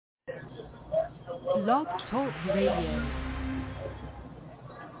Blog Talk Radio.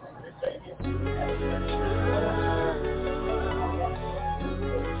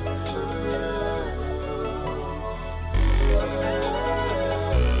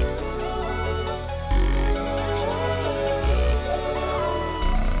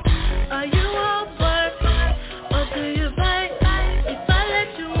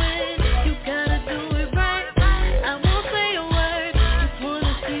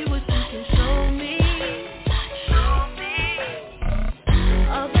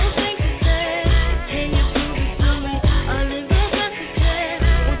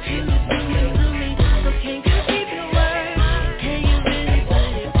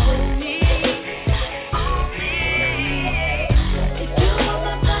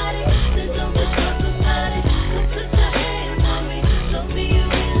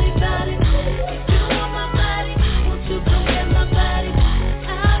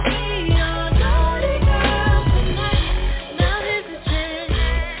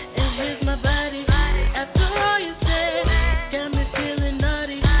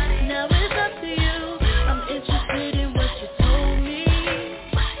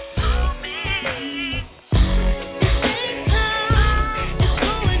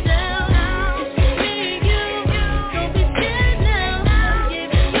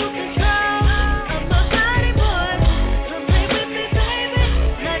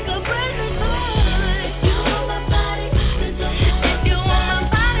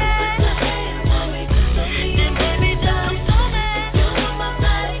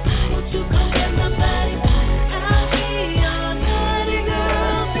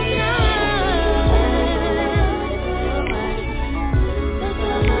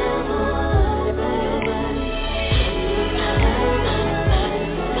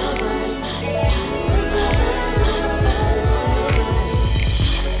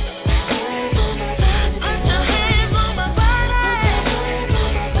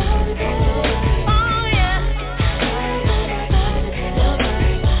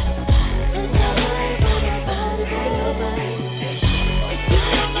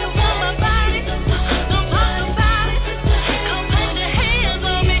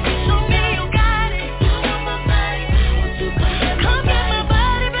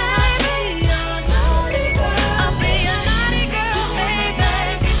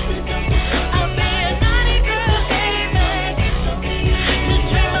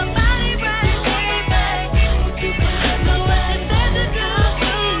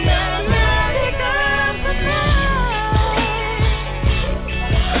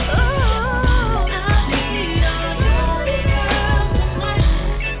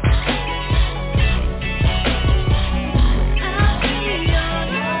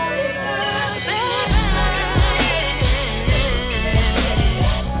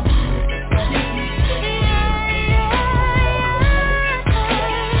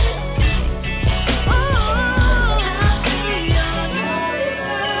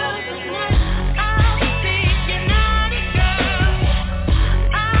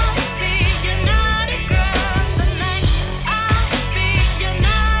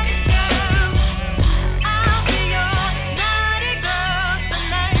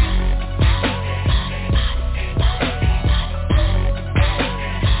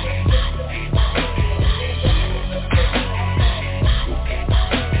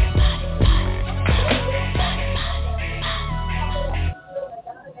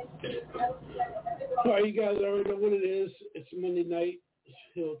 You guys already know what it is. It's Monday night. It's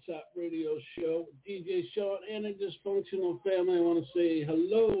Hilltop Radio Show. DJ Sean and a dysfunctional family. I want to say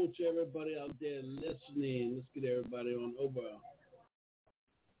hello to everybody out there listening. Let's get everybody on over.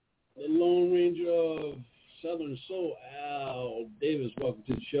 The Lone Ranger of Southern Soul, Al Davis. Welcome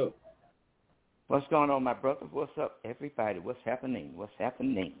to the show. What's going on, my brother? What's up, everybody? What's happening? What's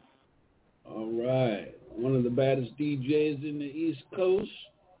happening? All right. One of the baddest DJs in the East Coast.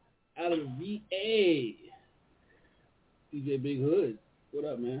 Out of VA, DJ Big Hood. What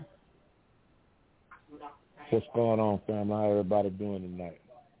up, man? What's going on, fam? How everybody doing tonight?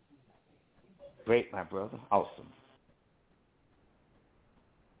 Great, my brother. Awesome.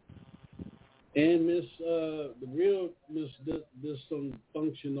 And Miss, the real Miss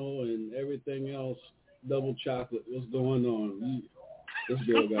Dysfunctional and everything else, Double Chocolate. What's going on? This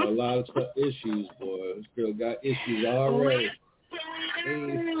girl got a lot of issues, boy. This girl got issues already.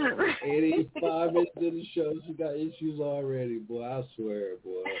 85 minutes in the show, she got issues already, boy. I swear,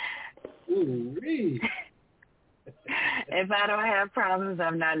 boy. Ooh, if I don't have problems,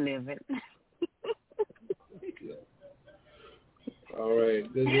 I'm not living. All right.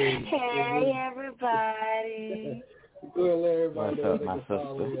 Hey, everybody. Go ahead, everybody. What's up, my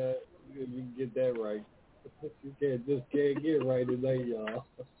sister? You get that right. You can't get right tonight, y'all.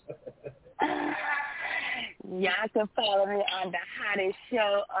 Y'all can follow me on the hottest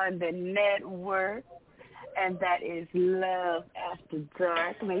show on the network, and that is Love After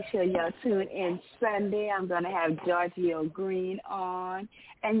Dark. Make sure y'all tune in Sunday. I'm going to have Giorgio Green on,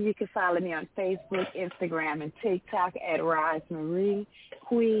 and you can follow me on Facebook, Instagram, and TikTok at Rosemarie,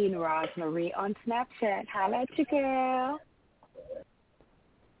 Queen Rosemarie on Snapchat. Holla at you, girl.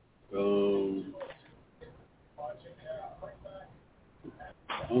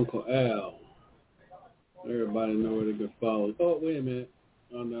 Uncle Al. Everybody know where they can follow. Oh, wait a minute.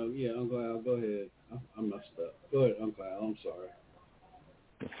 Oh, no. Yeah, Uncle Al, go ahead. I messed up. Go ahead, Uncle Al. I'm sorry.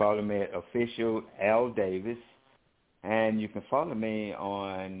 You can follow me at Official Al Davis. And you can follow me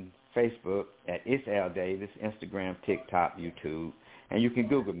on Facebook at It's Al Davis, Instagram, TikTok, YouTube. And you can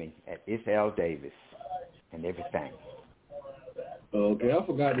Google me at It's Al Davis and everything. Okay, I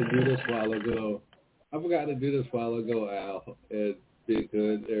forgot to do this a while ago. Al. And Big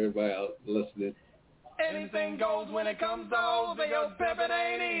Hood, everybody out listening. Anything goes when it comes to hoes, because pimpin'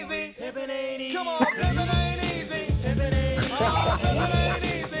 ain't easy. Pimpin' ain't easy. Come on, pimpin' ain't easy. Pimpin' ain't easy. Oh, pimpin' ain't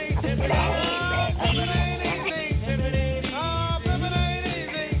easy. Pimpin' ain't easy. Pimpin' ain't easy. Pimpin' ain't easy. Oh, pimpin' ain't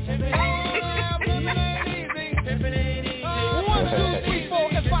easy. Pimpin' ain't easy. Pimpin' ain't easy. 1, 2, 3, 4,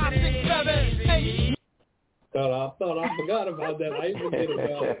 and 5, 6, 7, 8. Thought I forgot about that. I even forget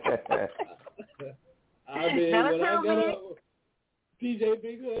about it. I mean, when I got up, PJ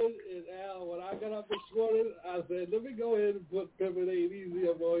Big Hood and Al, when I got up this morning, I said, let me go ahead and put Pimpin' Ain't Easy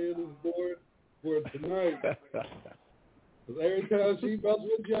up on here this board for tonight. Because every time she messes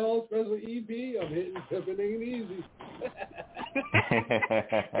with y'all, especially EP, I'm hitting Pimpin' Ain't Easy.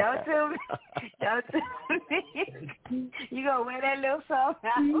 Don't tell me. You gonna wear that little song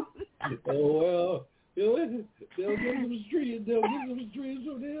out? Oh, well. They'll get some streets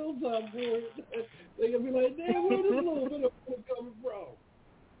from the Hilltop for it. They're going to be like, damn, where this little bit of food coming from?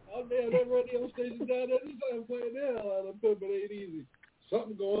 Oh, damn, that radio station down there, this time playing the hell out of Pimpin' Ain't Easy.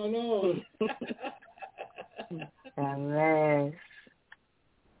 Something going on.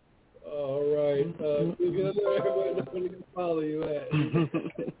 All right. Because everybody knows where to follow you at.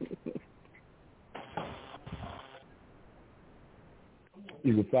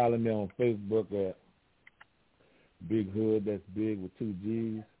 You can follow me on Facebook at Big Hood, that's big with 2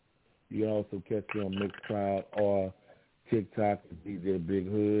 G's. You can also catch me on Mixcloud or TikTok at DJ Big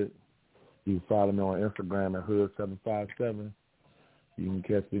Hood. You can follow me on Instagram at Hood757. You can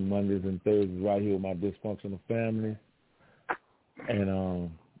catch me Mondays and Thursdays right here with my dysfunctional family. And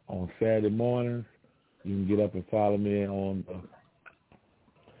on Saturday mornings, you can get up and follow me on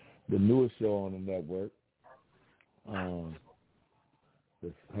the newest show on the network.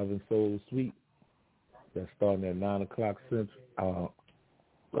 It's Heaven Soul Sweet. That's starting at 9 o'clock Central,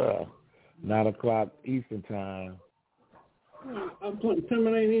 9 o'clock Eastern Time. I'm putting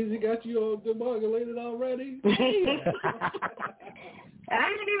Pimpin' Ain't Easy. Got you all demogulated already? I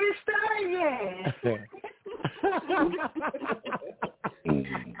didn't even start yet.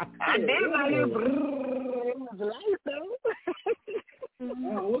 I did my little light though.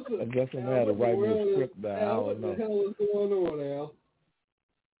 I guess I'm had to write me a script down. Al, what the hell is going on, Al?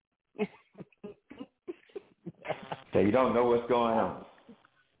 So you don't know what's going on.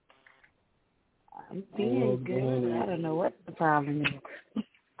 I'm feeling good. I don't know what the problem is.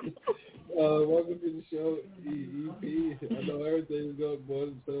 Welcome to the show, EP. I know everything's going,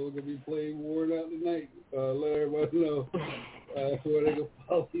 boy, so we're going to be playing Worn Out tonight. Let everybody know where they can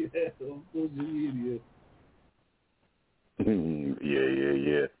follow you at on social media.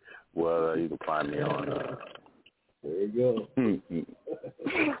 Yeah. Well, you can find me on... there you go.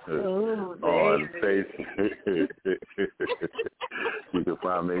 On Facebook. You can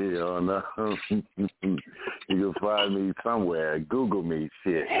find me on you can find me somewhere. Google me,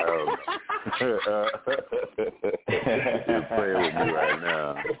 shit. You're playing with me right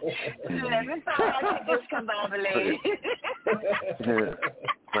now. Let me find out you discombobulated.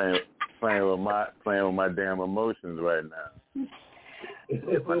 Playing with my damn emotions right now.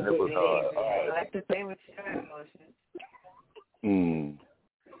 My nipples hard. I like to play with your emotions.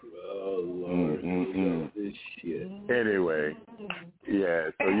 Oh, Lord. This shit. Anyway, yeah,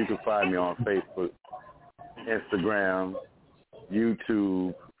 so you can find me on Facebook, Instagram,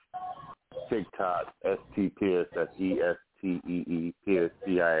 YouTube, TikTok, ST Pierce, that's ESTEE, Pierce,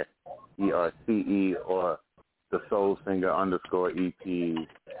 CIERCE, or the Soul Singer _EP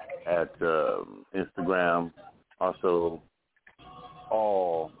at Instagram. Also,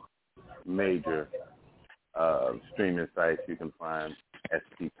 all major streaming sites you can find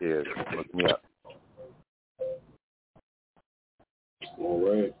ST Pierce. Look me up. All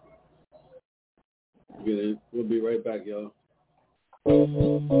right. Get it. We'll be right back, y'all.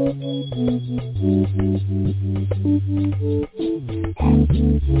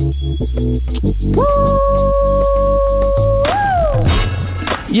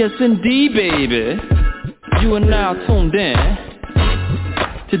 Yes, indeed, baby. You are now tuned in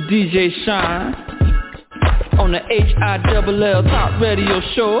to DJ Shine on the Hilltop Radio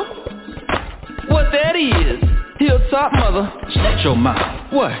Show. What that is? Hilltop, mother, shut your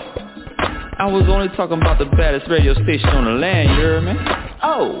mouth. What? I was only talking about the baddest radio station on the land, you heard me?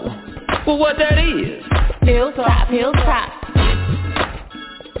 Oh, well, what that is? Hilltop, Hilltop.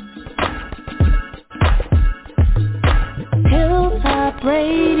 Hilltop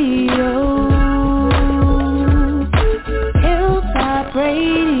Radio. Hilltop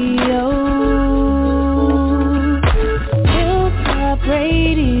Radio. Hilltop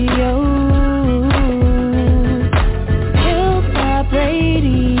Radio. Hilltop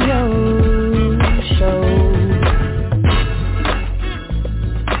Radio Show.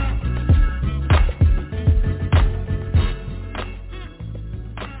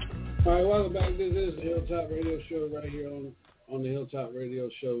 All right, welcome back. This is the Hilltop Radio Show right here on the Hilltop Radio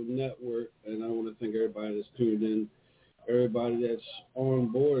Show Network, and I want to thank everybody that's tuned in, everybody that's on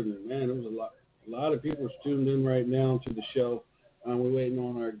board. And man, there was a lot of people tuned in right now to the show. We're waiting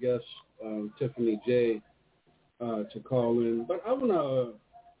on our guest Tiffany J to call in, but I want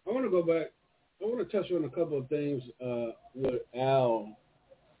to go back. I want to touch on a couple of things with Al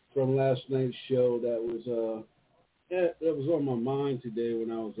from last night's show that was on my mind today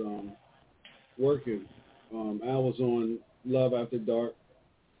when I was working. Al was on Love After Dark.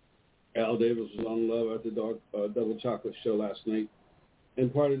 Al Davis was on Love After Dark Double Chocolate show last night.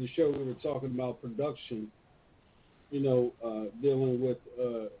 And part of the show we were talking about production, dealing with,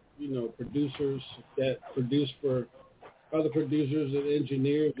 producers that produce for other producers and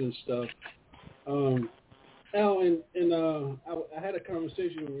engineers and stuff. Al, I had a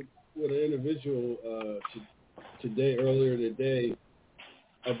conversation with an individual earlier today,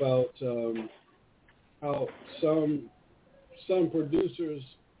 about how some producers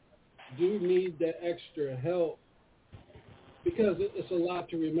do need that extra help because it's a lot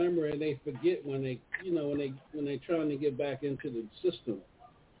to remember, and they forget when they trying to get back into the system,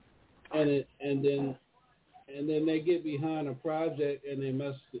 and then they get behind a project and they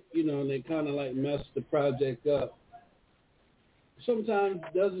mess, and they kind of like mess the project up. Sometimes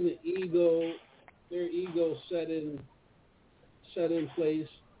doesn't their ego set in place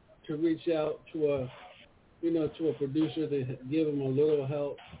to reach out to a producer to give them a little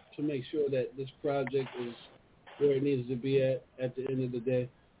help to make sure that this project is where it needs to be at the end of the day?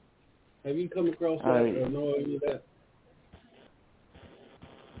 Have you come across that or know any of that?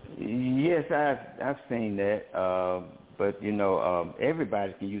 Yes, I've seen that, but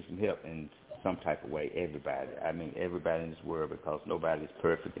everybody can use some help in some type of way. Everybody, everybody in this world, because nobody's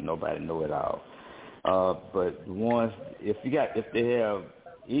perfect and nobody know it all. But the ones, if they have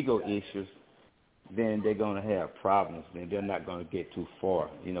ego issues, then they're going to have problems, and they're not going to get too far.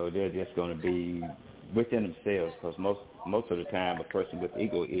 They're just going to be within themselves, because most of the time a person with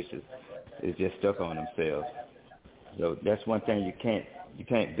ego issues is just stuck on themselves. So that's one thing you can't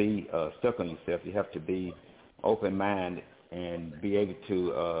be stuck on yourself. You have to be open-minded and be able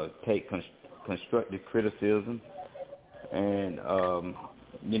to take constructive criticism and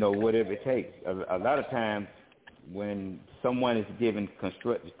whatever it takes. A lot of times when someone is giving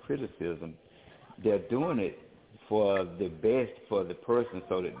constructive criticism, they're doing it for the best for the person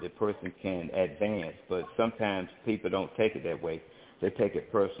so that the person can advance. But sometimes people don't take it that way. They take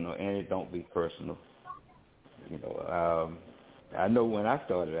it personal, and it don't be personal. I know when I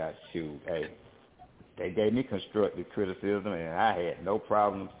started out, they gave me constructive criticism, and I had no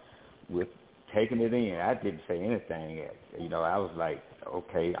problem with taking it in. I didn't say anything. I was like,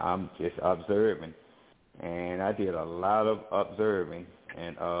 okay, I'm just observing. And I did a lot of observing,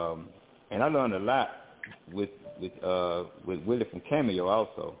 and I learned a lot with Willie from Cameo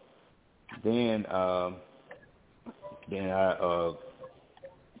also. Then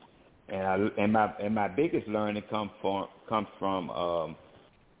my biggest learning comes from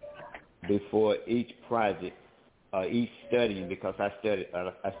before each project, each studying, because I study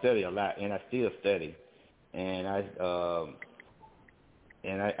a lot, and I still study, and I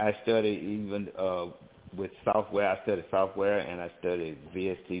study even with software. I study software, and I study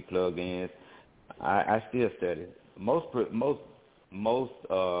VST plugins. I still study. Most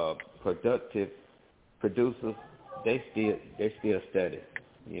productive producers, they still study.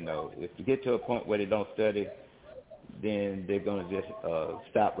 If you get to a point where they don't study, then they're gonna just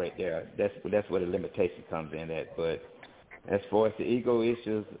stop right there. That's where the limitation comes in at. But As far as the ego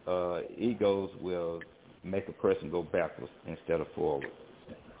issues, egos will make a person go backwards instead of forward.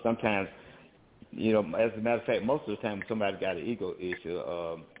 Sometimes, you know, as a matter of fact, most of the time when somebody got an ego issue,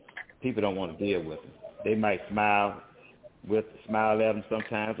 people don't want to deal with them. They might smile at them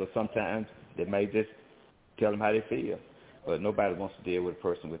sometimes, or sometimes they may just tell them how they feel. But nobody wants to deal with a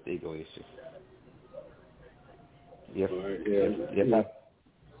person with ego issues.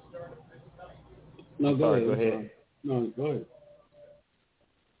 No, go ahead. Go ahead. No, go ahead.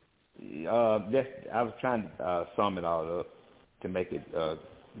 I was trying to sum it all up to make it,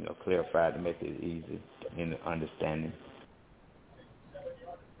 clarified, to make it easy in understanding.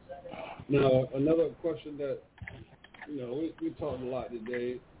 Now, another question that, we talked a lot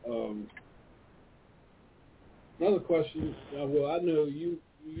today. Another question, well, I know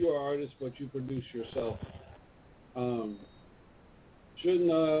you're an artist, but you produce yourself. Shouldn't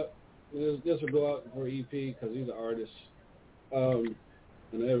this will go out for EP because he's an artist, and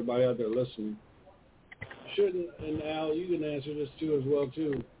everybody out there listening. Shouldn't, and Al, you can answer this too as well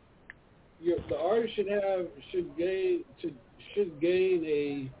too. The artist should gain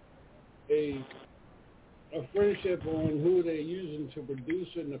a friendship on who they're using to produce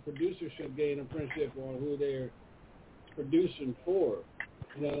it, and the producer should gain a friendship on who they're producing for.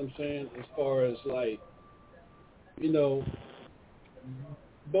 You know what I'm saying? As far as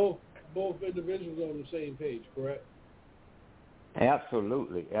both individuals on the same page, correct?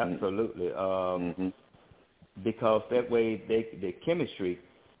 Absolutely. Because that way the chemistry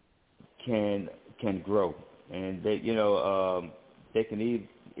can grow, and they can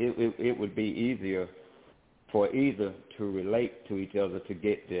it would be easier for either to relate to each other to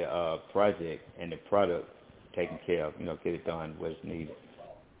get the project and the product taken care of, get it done where it's needed.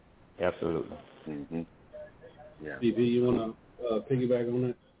 Absolutely. Mm-hmm. Yeah. BP, you want to piggyback on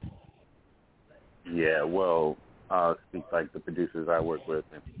that? Yeah, well, I'll speak like the producers I work with,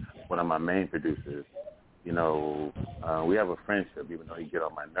 and one of my main producers, we have a friendship, even though he get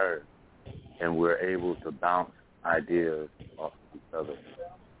on my nerves, and we're able to bounce ideas off of each other.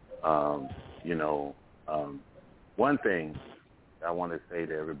 One thing I want to say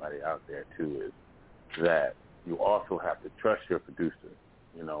to everybody out there, too, is that you also have to trust your producer.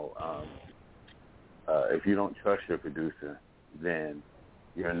 If you don't trust your producer, then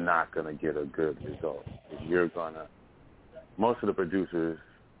you're not going to get a good result. Most of the producers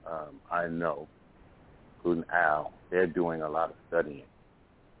I know, including Al, they're doing a lot of studying,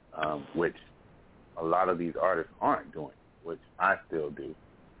 which a lot of these artists aren't doing, which I still do.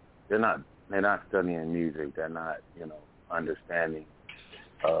 They're not studying music. They're not, understanding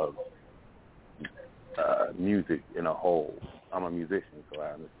of music in a whole. I'm a musician, so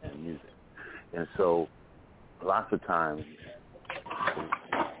I understand music. And so lots of times,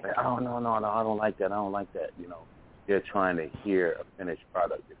 no, I don't like that. They're trying to hear a finished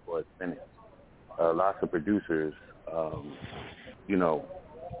product before it's finished. Lots of producers,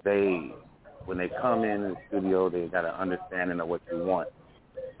 when they come in the studio, they got an understanding of what you want.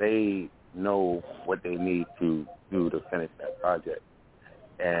 They know what they need to do to finish that project.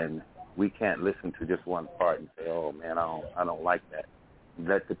 And we can't listen to just one part and say, oh, man, I don't like that.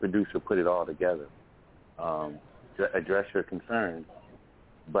 Let the producer put it all together. Address your concerns,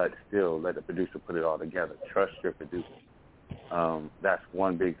 but still let the producer put it all together. Trust your producer. That's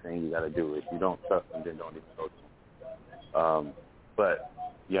one big thing you got to do. If you don't trust them, then don't even go to them. But,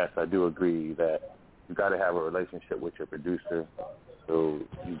 yes, I do agree that you got to have a relationship with your producer so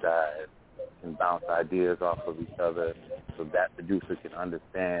you guys can bounce ideas off of each other, so that producer can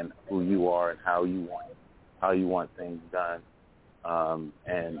understand who you are and how you want things done.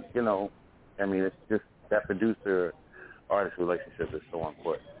 It's just that producer-artist relationship is so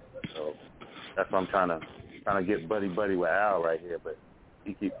important. So that's why I'm trying to get buddy with Al right here, but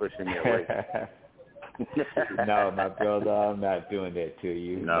he keep pushing me away. No, my brother, I'm not doing that to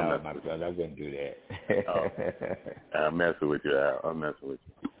you. No, my brother, I wouldn't do that. I'm messing with you, Al. I'm messing with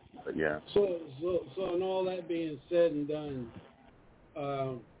you. But yeah. So and all that being said and done,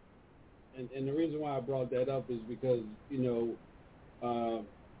 and the reason why I brought that up is because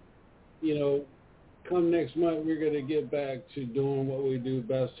come next month we're going to get back to doing what we do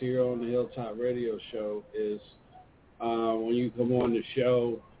best here on the Hilltop Radio Show. Is when you come on the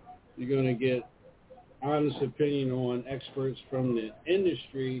show, you're going to get honest opinion on experts from the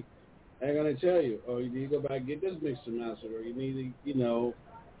industry. They're going to tell you, oh, you need to go back and get this mixed and mastered, or you need to,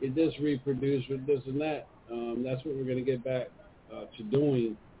 get this reproduced with this and that. That's what we're going to get back to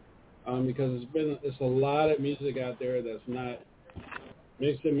doing, because it's a lot of music out there that's not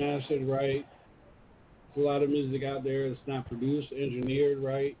mixed and mastered right. There's a lot of music out there that's not produced, engineered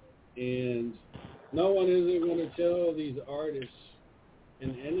right, and no one isn't going to tell these artists in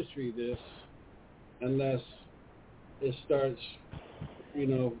the industry this unless it starts,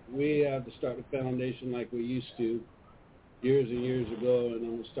 we have to start the foundation like we used to years and years ago, and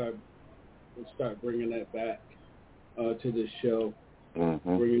then we'll start bringing that back to this show,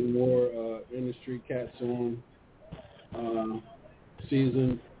 bringing more industry cats on,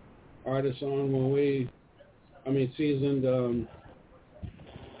 seasoned artists on seasoned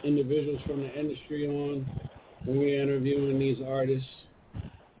individuals from the industry on when we're interviewing these artists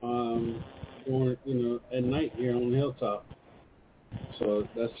at night here on Hilltop. So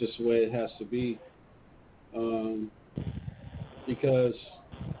that's just the way it has to be. Because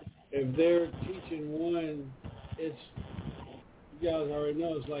if they're teaching one, you guys already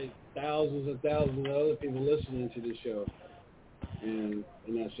know, it's like thousands and thousands of other people listening to this show. And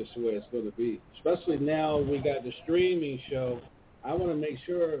that's just the way it's going to be. Especially now we got the streaming show. I want to make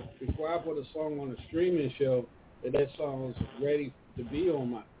sure before I put a song on the streaming show that song is ready to be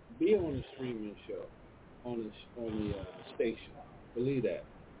on the streaming show on the station. Believe that.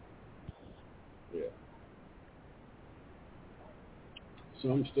 Yeah. So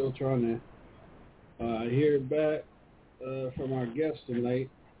I'm still trying to hear back from our guest tonight.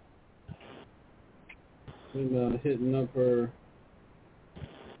 And hitting up her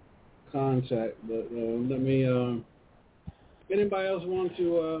contact, but let me. Anybody else want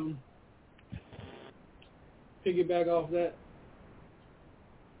to piggyback off that?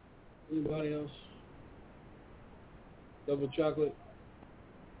 Anybody else? Double chocolate.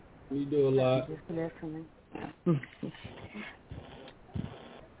 You do a lot. Just listening.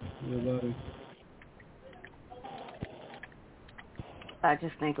 Anybody? I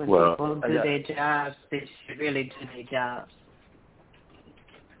just think when people do their jobs, they should really do their jobs.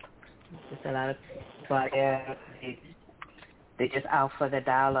 Just a lot of people out there, they just out for the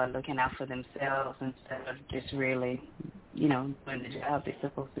dollar, looking out for themselves instead of just really, doing the job they're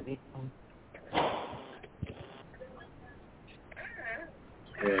supposed to be doing.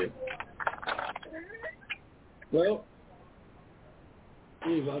 Right. Well,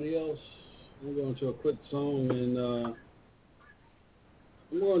 anybody else? I'm going to a quick song, and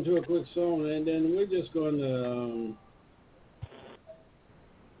then we're just going to.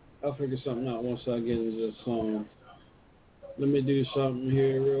 I'll figure something out once I get into the song. Let me do something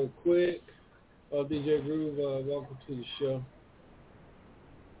here real quick. DJ Groove, welcome to the show.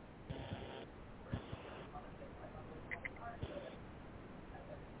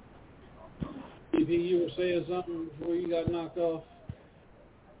 EP, you were saying something before you got knocked off?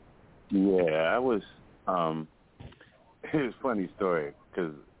 Yeah, I was, it was a funny story,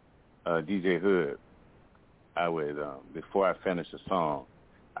 because DJ Hood, I would, before I finished a song,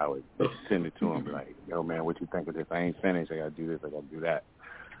 I would send it to him, like, yo, man, what you think of this? I ain't finished. I got to do this. I got to do that.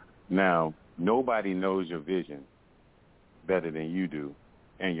 Now, nobody knows your vision better than you do,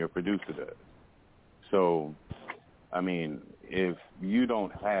 and your producer does. So, I mean, if you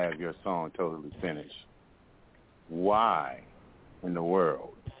don't have your song totally finished, why in the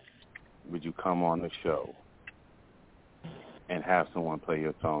world would you come on the show and have someone play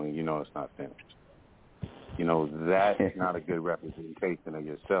your song and you know it's not finished? That's not a good representation of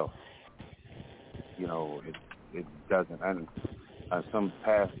yourself. It doesn't. And some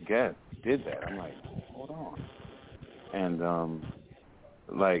past guests did that. I'm like, hold on. And,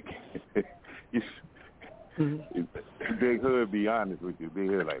 Big Hood, be honest with you. Big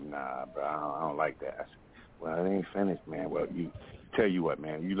Hood, like, nah, bro, I don't like that. I said, well, it ain't finished, man. Well, tell you what,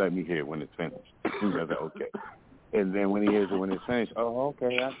 man, you let me hear it when it's finished. He said, okay. And then when he hears it when it's finished, oh,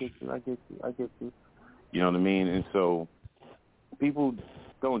 okay, I get you. You know what I mean? And so people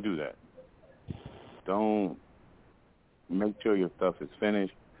don't do that. Don't make sure your stuff is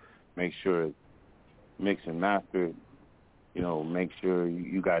finished. Make sure it's mixed and mastered. Make sure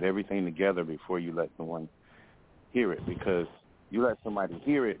you got everything together before you let someone hear it. Because you let somebody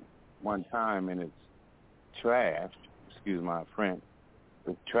hear it one time and it's trash, excuse my French,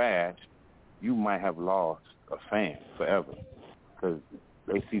 it's trash, you might have lost a fan forever. Because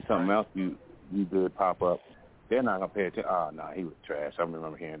they see something else you did pop up, they're not going to pay attention. Oh, no, he was trash. I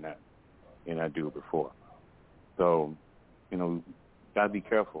remember hearing that in that dude before. So, got to be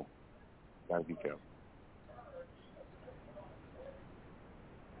careful.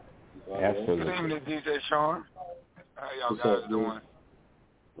 Absolutely. Good evening, DJ Sean. How y'all guys doing?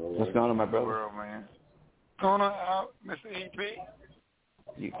 What's going on, my brother? World, man. What's going on, Mr. EP?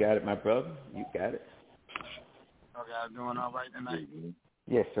 You got it, my brother. You got it. Y'all guys doing all right tonight?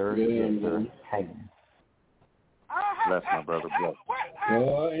 Yes, sir. Yes, sir. Hey. Bless my brother, bless.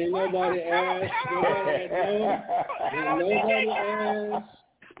 Well, ain't nobody asked. Nobody asked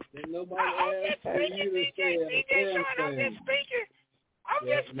Then nobody asked for you to say a damn thing. I'm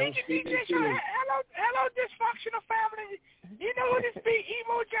just speaking, DJ Sean. Hello, dysfunctional family. You know who this be?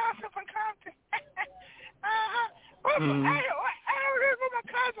 Emo Johnson from Compton. Where my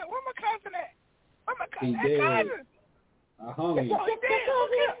cousin? Where my cousin at? Where my cousin? He dead. Cousin. I hung him. Your cousin.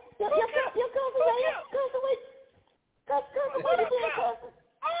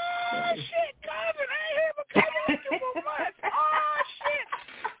 Oh, shit, cousin. I ain't heard my cousin looking for months. Oh, shit.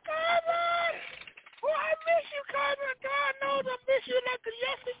 Cousin. Well, I miss you, cousin. God knows I miss you like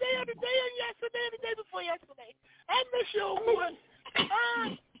yesterday or the day or yesterday or the day before yesterday. I miss you, boy.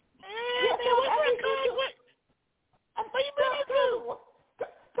 Man, what's my cousin? Where you been to?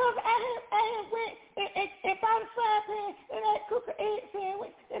 Because I had went and bought a fry pan and I cooked an egg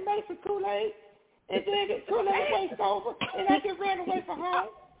sandwich and made some Kool-Aid. And then the Kool-Aid waste over and I just ran away from home.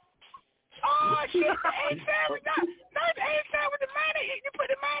 Oh, shit, the egg sandwich. Not the egg sandwich with the mayonnaise. You put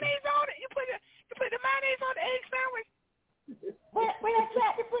the mayonnaise on it. You put the mayonnaise on the egg sandwich. When I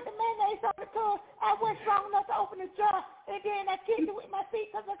tried to put the mayonnaise on the toast, I wasn't strong enough to open the jar, and then I kicked it with my feet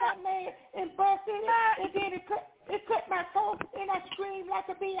because I got mad and busted it, and then it cut my toe, and I screamed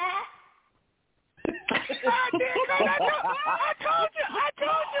like a bee. I told you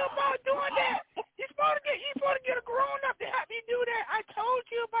about doing that. You're supposed to get a grown up to help you do that. I told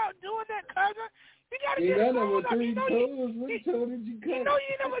you about doing that, cousin. You gotta get a grown up. You know, what toe did you cut? You know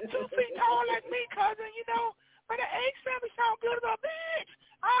you're number 2 feet tall like me, cousin. You know, but the egg sandwich sound good as a bitch.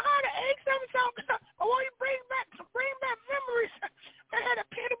 The egg sandwich sound good. I want you to bring back memories. I had a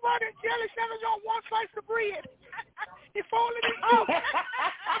peanut butter and jelly sandwich on one slice of bread. You folded it up.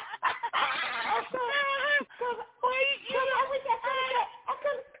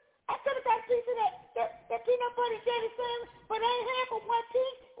 I could have got a piece of that peanut butter jelly sandwich, but I ain't had but one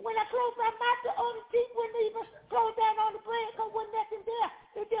piece. When I closed my mouth, the other teeth wouldn't even close down on the bread because wasn't nothing there.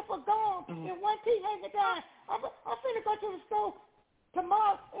 It just was gone, and one teeth hanging down. I'm finna go to the store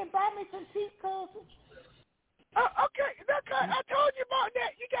tomorrow and buy me some teeth, cousin. Okay, I told you about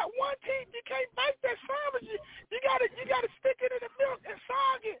that. You got one teeth, you can't bite that sandwich. You gotta stick it in the milk and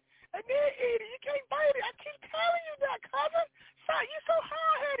sog it, and then eat it. You can't bite it. I keep telling you that, cousin. Son, you so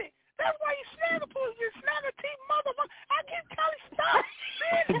hard-headed. That's why you snag a pussy. You snag a teeth, motherfucker. I keep telling you, stop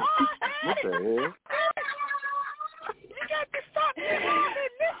being hard-headed. You got to stop being hard-headed.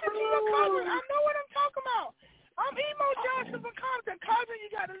 Listen to your cousin. I know what I'm talking about. I'm Emo Johnson from Compton. Cousin,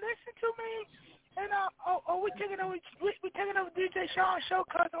 you got to listen to me. And we taking over DJ Sean's show,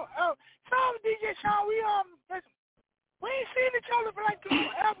 cousin. Sorry, DJ Sean, we ain't seen each other for like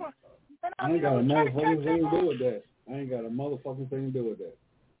forever. And I ain't got a motherfucking thing to do with that.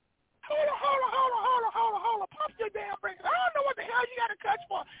 Hold on. Pump your damn brakes. I don't know what the hell you got to cuss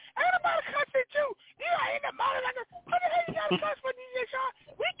for. Ain't nobody cuss at you. You ain't nobody like what the hell you got to cuss for, DJ Sean?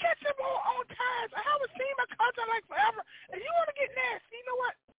 We catch him on time. I haven't seen my cousin like forever. If you want to get nasty, you know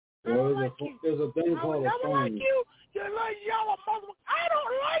what? There's a thing called a phone. Like you little yellow mother. I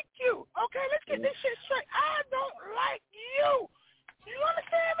don't like you. Okay, let's get this shit straight. I don't like you. You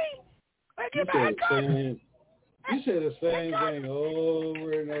understand me? You said the same thing over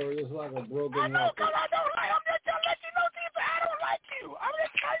and over. It's like a broken record. I know, because I don't like. I'm just trying to let you know, people. I don't like you. I'm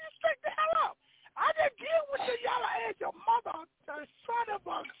just telling you straight the hell up. I just deal with your yellow ass, your mother, son of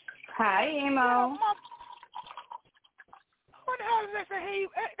a. Hi, Emo. What the hell is that?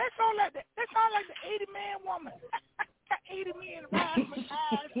 That sound like the 80-man woman. 80 men riding my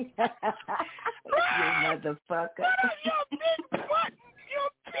eyes. You motherfucker. What up, your big butt? Your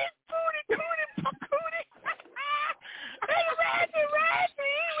big booty pakootie. Hey, Razzie,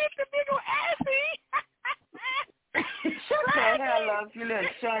 with the big old assy. Shut the hell up, you little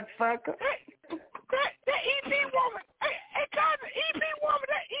short fucker. That EP woman. Hey, cousin, EP woman,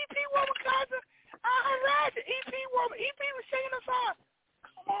 cousin. Razzie, EP woman. EP was singing a song.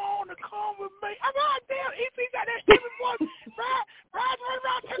 Come with me. I'm out there. EP got that stupid voice. Ride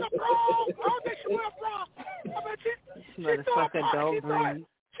around, take a bro. I don't think she went wrong. I bet she motherfucker don't breathe.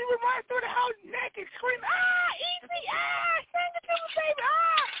 She was running through the house naked, screaming, EP, sing it to me, baby,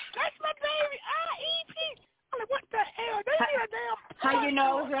 that's my baby, EP. I'm like, what the hell? They need a damn. How you know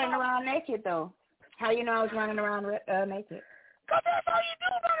I was running around naked, though? How you know I was running around naked? Because that's all you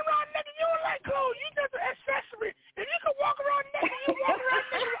do, running around naked. You don't like clothes. You just an accessory. If you can walk around naked, you walk around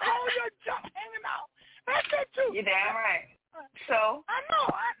naked with all your junk hanging out. That's it, too. You're damn right. So? I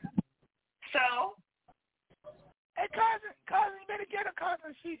know. So? Hey, cousin, you better get her,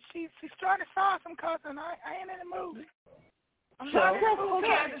 cousin. She's trying to saw some cousin. I ain't in the mood. Who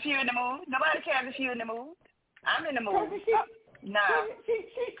cares if you're in the mood? Nobody cares if you're in the mood. I'm in the mood. Cousin, nah. Cousin, she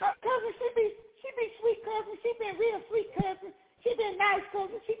be sweet, cousin. She been real sweet, cousin. She been nice,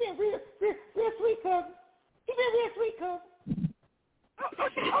 cousin. She been real sweet, cousin. She been real sweet, cousin.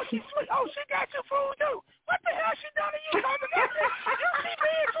 She's sweet. Oh, she got your food too. What the hell she done to you, cousin? She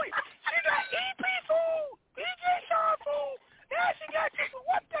being sweet. She got EP food, DJ Sean food. Now she got you.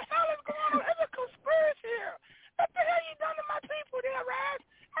 What the hell is going on? There's a conspiracy here. What the hell you done to my people there, Raz?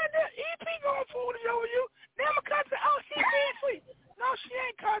 And then EP going food is over you. Now my cousin, she being sweet. No, she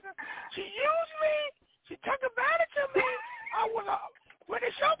ain't, cousin. She used me. She took advantage of me. I was when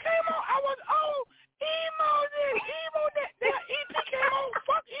the show came on, I was emo this, emo that. Now EP came on,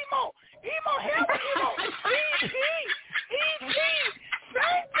 fuck emo. Emo, hell with emo. EP.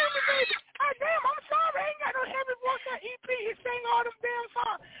 Sing to me, baby. Damn, I'm sorry. I ain't got no heavy voice on EP. He sang all them damn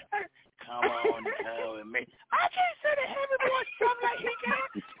songs. Come on, tell me. I can't say the heavy voice stuff like he can.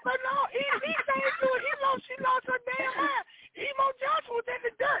 But no, EP sang to it. She lost her damn mind. Emo Johnson was in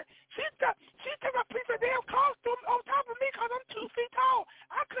the dirt. She took a piece of damn costume on top of me because I'm 2 feet tall.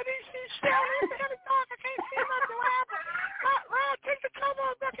 I couldn't even see shit. In the dark. I can't see nothing. What happened? Round, take the cover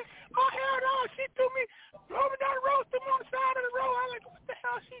off. Oh, hell no. She threw me, drove me down the road, threw me on the side of the road. I was like, what the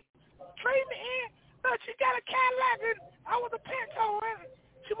hell? She traded me in. She got a Cadillac and I was a Pinto. And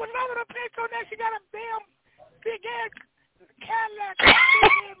she was another Pinto. Now she got a damn big ass Cadillac.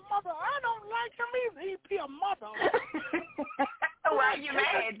 Mother. I don't like him either. He be a mother. Why you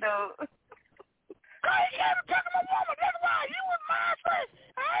mad, though? Cause he came to pick up my woman. That's why you was mine first.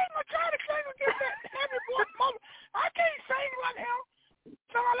 I ain't gonna try to sing against that heavy voice mother. I can't sing like him.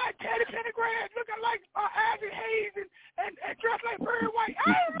 Sound like Teddy Pendergrass, looking like Isaac Hayes and dressed like Barry White.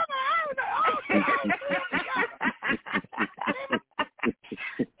 I ain't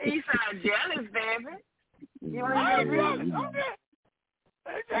You sound jealous, baby. You want a little bit?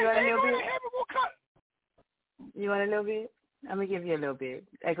 You want a little bit? I'm gonna give you a little bit.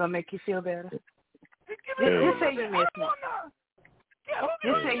 That gonna make you feel better. Just say you miss me.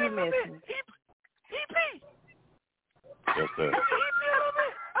 Just say you miss me. EP. Yes, sir. You can EP a little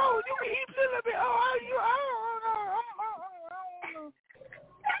bit. Oh, you can EP a little bit. Oh, I don't know.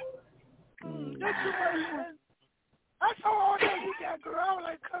 That's too much. I saw all that you got, girl. I was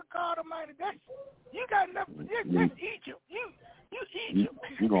like, God Almighty, you got enough. That's Egypt. You Egypt.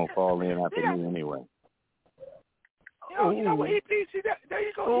 You gonna fall in after me anyway. You know what, EP? See that? There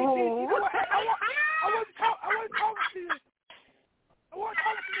you go, EP. You know what? I wasn't talking to you. I wasn't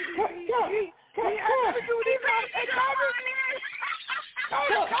talking to you, EP. He had nothing to do with these guys. Hey, Carter.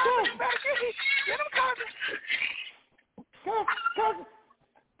 You better get him, Carter.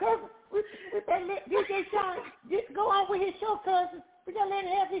 Cousin, we better let DJ Sean go on with his show, cousin. We gotta let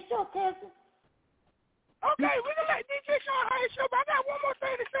him have his show, cousin. Okay, we gonna let DJ Sean have his show, but I got one more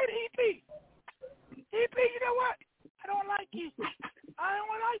thing to say to EP. EP, you know what? I don't like you. I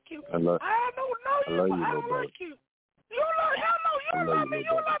don't like you. I don't know you, but I don't like you. You love, hell no, you don't love me.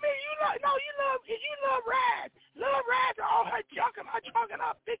 You love me. You love Raz. Love Raz and all her junk and her trunk and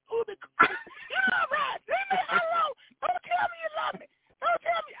her big uber. You love Raz. Leave me alone. Don't tell me you love me. Don't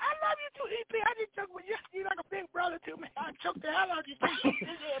tell me. I love you too, EP. I just took you. You like a big brother to me. I choked the hell out of you. I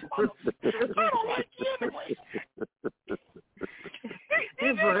don't like you anyway.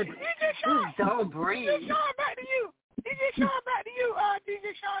 DJ Sean, don't breathe. DJ Sean, back to you. DJ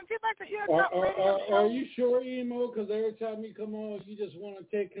Sean, get back to Hilltop Radio. Are you sure, Emo? Because every time you come on, you just want to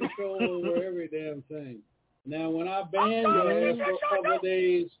take control over every damn thing. Now, when I ban your ass for a couple of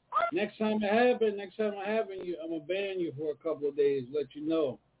days, next time it happens, you, I'm going to ban you for a couple of days, let you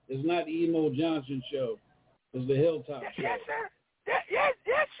know. It's not the Emo Johnson show. It's the Hilltop show. Yes, sir. Yes,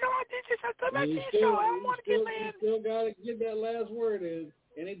 Sean. DJ Sean, come back to your show. I don't want to get mad. You still got to get that last word in.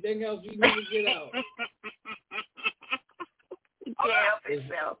 Anything else you need to get out. Is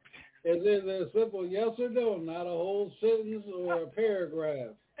it a simple yes or no, not a whole sentence or a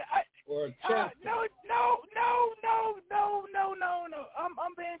paragraph or a chapter? No.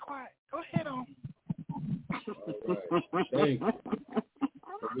 I'm being quiet. Go ahead on. All right. Thank you.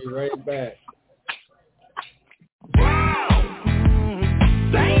 I'll be right back. Wow.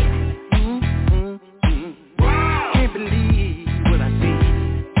 Can't believe what I see.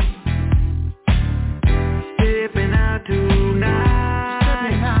 Stepping out tonight.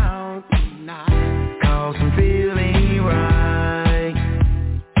 Cause I'm feeling right.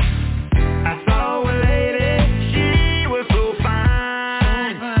 I saw a lady, she was so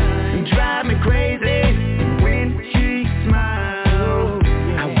fine. Drive me crazy when she smiled.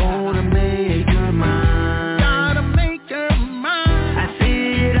 I wanna make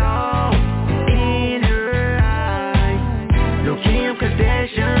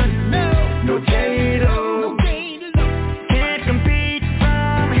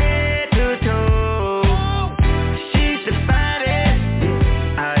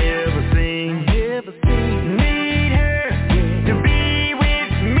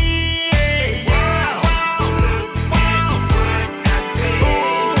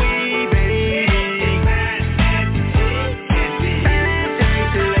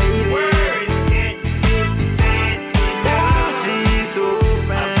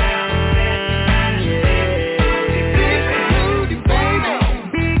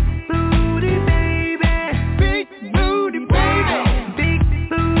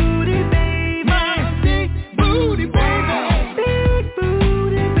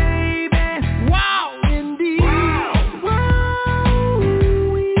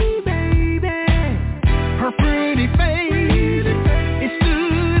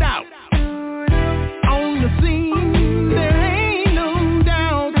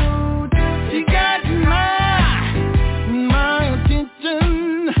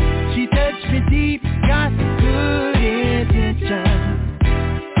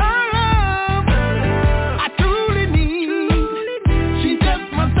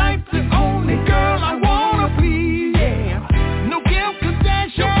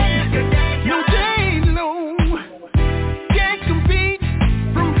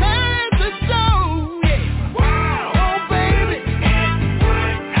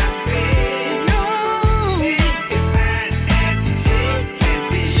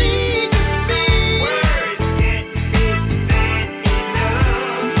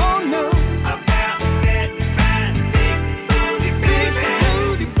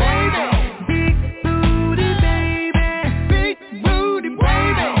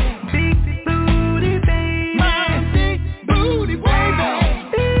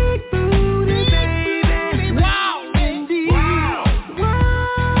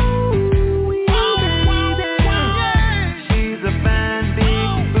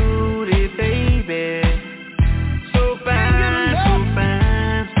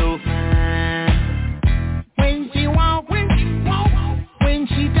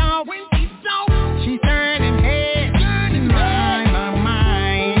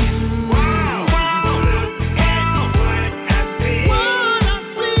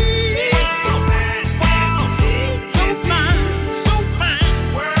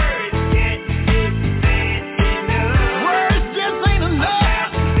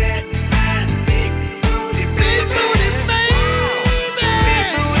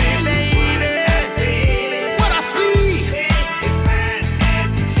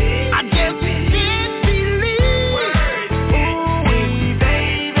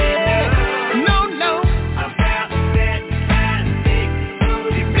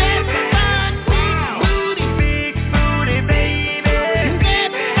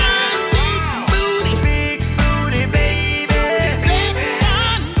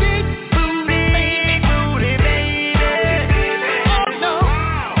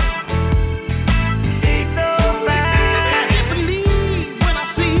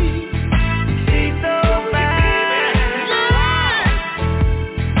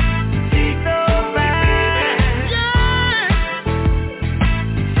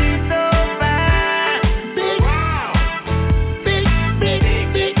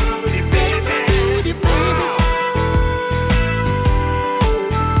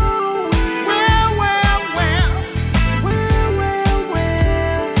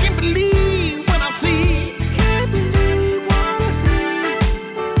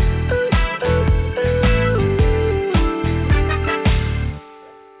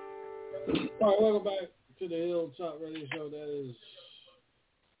Hilltop Radio Show. That is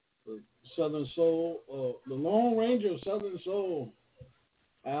the Southern Soul, the Lone Ranger of Southern Soul,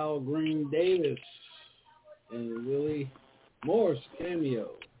 Al Green Davis, and Willie Morse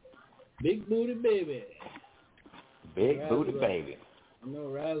cameo. Big Booty Baby. Big Booty Baby. I know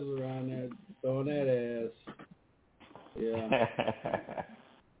Raz was around there throwing that ass. Yeah.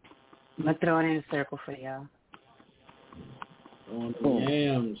 I'm going to throw it in a circle for y'all. On the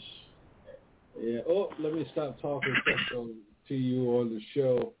yams. Yeah. Oh, let me stop talking to you on the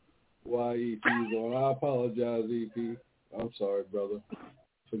show while EP's on. I apologize, EP. I'm sorry, brother.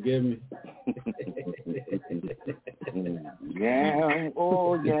 Forgive me. Yeah.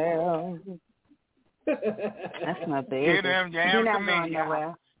 Oh, yeah. That's my baby. Give them You're yams to not me, going y'all.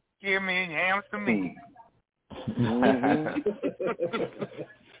 nowhere. Give me yams to me.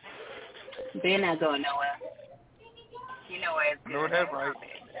 They're not going nowhere. You know where it's I know that's right.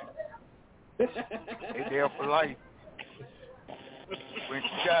 They there for life. When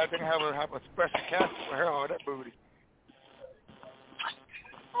she died, they have a special casket for her, all that booty.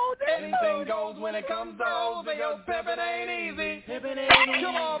 Oh, anything goes when it comes to hoes, because pimpin' ain't easy. Pimpin' ain't easy.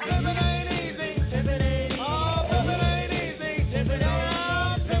 Come on, pimpin' ain't easy. Pimpin' ain't easy. Oh, pimpin' ain't easy. Pimpin' ain't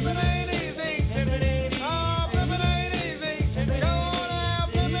easy. Pimpin' ain't easy. Pimpin' ain't easy. Oh, pimpin' ain't easy.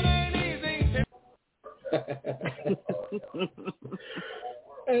 Pimpin' ain't easy.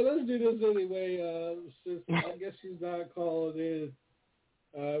 Hey, let's do this anyway. Since I guess she's not calling in,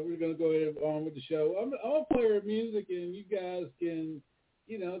 we're gonna go ahead on with the show. I'll play her music, and you guys can,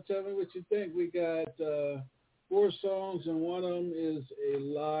 tell me what you think. We got 4 songs, and one of them is a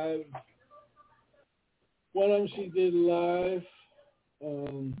live. One of them she did live.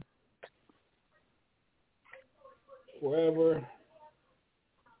 Forever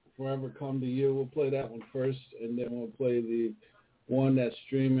Come to You. We'll play that one first, and then we'll play the one that's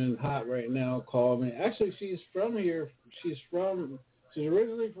streaming hot right now, Call Me. Actually, she's from here. She's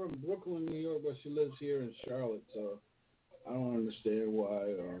originally from Brooklyn, New York, but she lives here in Charlotte, so I don't understand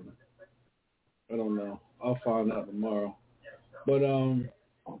why. I don't know. I'll find out tomorrow. But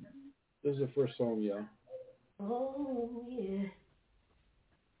this is the first song, y'all. Oh, yeah.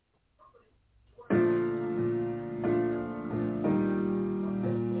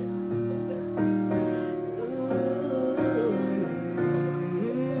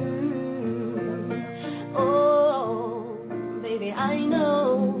 I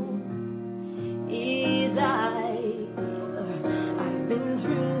know is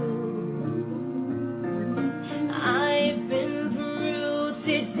I've been through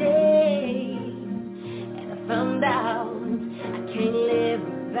today, and I found out I can't live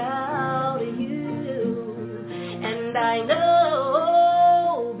without you, and I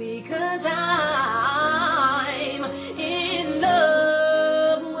know because I'm in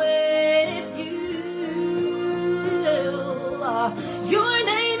love with you. Your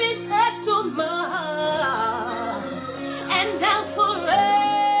name is etched on my heart, and I'll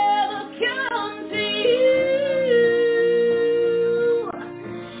forever come to you.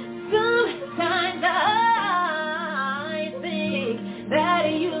 Sometimes I think that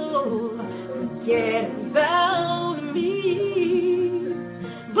you'll forget about me,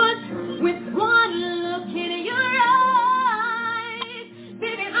 but with one look in your eyes,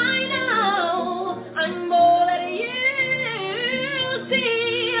 baby, I know I'm more than you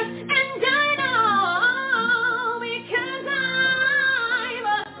see, and I know because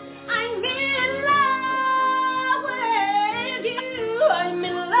I'm in love with you. I'm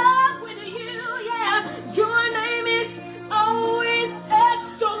in love with you, yeah. Your name is always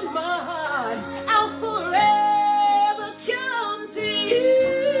etched on my heart. I'll forever come to you.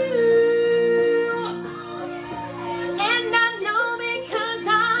 And I know because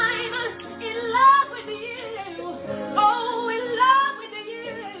I'm in love with you. Oh, in love with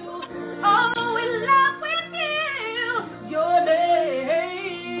you. Oh, in love with you. Your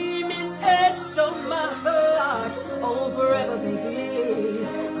name is etched on my heart. Oh, forever, baby,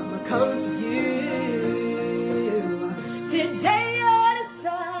 I'ma come to you. Today I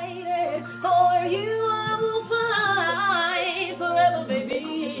decided for you I will fight forever, baby.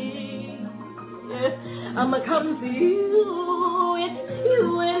 I'ma come to you. It's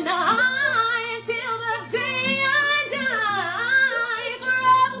you and I till the day I die.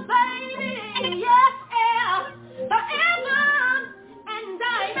 Forever, baby. Yes, forever. And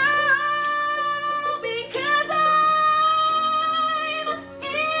I know because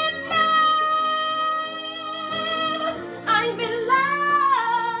I'm in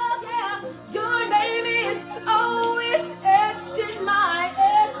love, yeah. Your name is always etched in my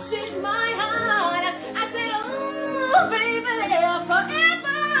heart. I said, oh, baby, forever,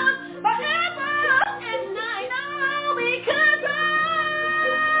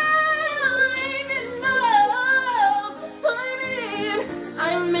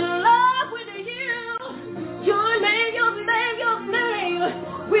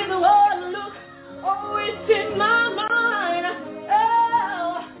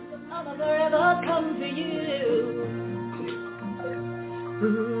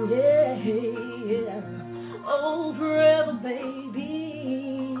 yeah. Oh, forever,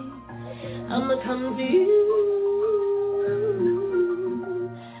 baby, I'ma come to you.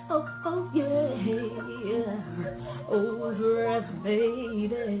 Oh, yeah. Oh, forever,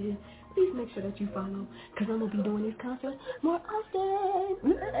 baby. Please make sure that you follow, because I'm going to be doing this concert more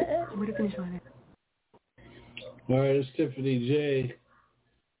often. Where to finish line at? All right, it's Tiffany J.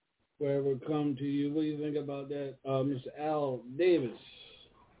 Wherever come to you. What do you think about that, Mr. Al Davis?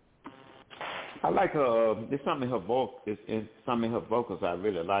 I like her. There's something in her something in her vocals I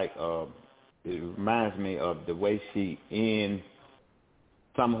really like. It reminds me of the way she ends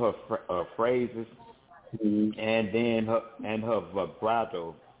some of her phrases, and then her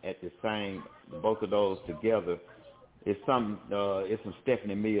vibrato at the same. Both of those together, it's some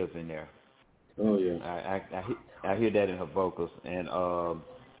Stephanie Mills in there. Oh yeah. I hear that in her vocals, and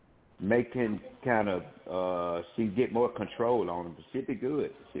making kind of she get more control on them. She'd be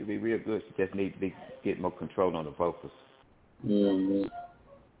good. She'd be real good. She just needs to get more control on the vocals. Mm-hmm.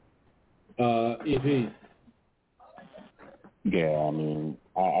 EP. Yeah, I mean,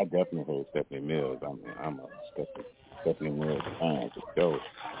 I definitely heard Stephanie Mills. I mean, I'm a Stephanie Mills fan to go.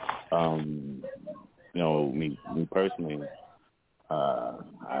 Me personally,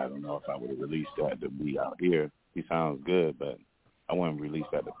 I don't know if I would have released that to be out here. He sounds good, but I wouldn't release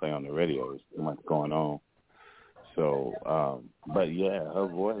that to play on the radio. There's too much going on. So, but yeah, her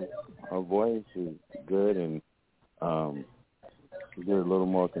voice is good, and she get a little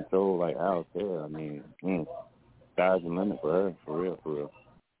more control, like Al said. I mean, sky's the limit for her, for real.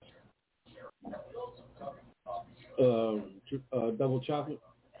 Double chocolate.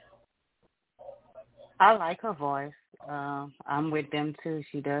 I like her voice. I'm with them too.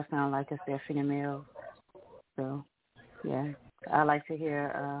 She does sound like a Stephanie Mills. So, yeah, I like to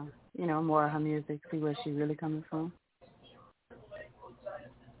hear, more of her music, see where she's really coming from.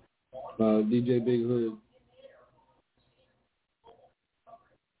 DJ Big Hood.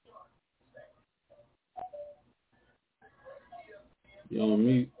 You're on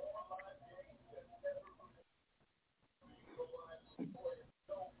mute.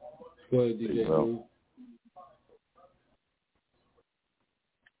 Go ahead, DJ Hood.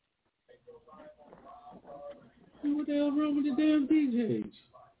 What the hell wrong with the damn DJs?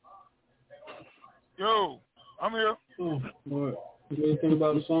 Yo, I'm here. Oh, what do you think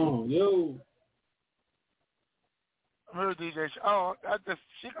about the song? Yo. I'm here, DJ. Oh,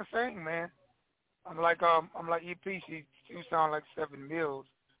 she can sing, man. I'm like EP. She sound like Stephanie Mills.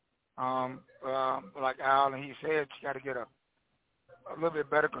 Like Al and he said, she got to get a little bit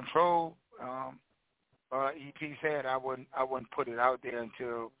better control. EP said I wouldn't put it out there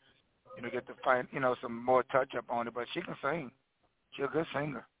until get to find some more touch up on it. But she can sing. She's a good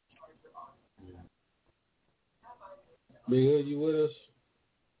singer. Big Hood, you with us?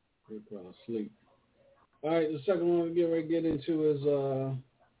 We're probably asleep. All right, the second one we get ready to get into is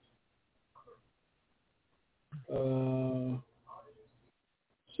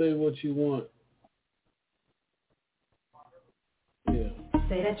Say What You Want. Yeah.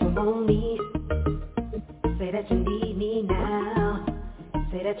 Say that you want me. Say that you need me now.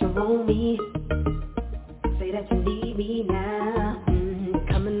 Say that you want me. Say that you need me now.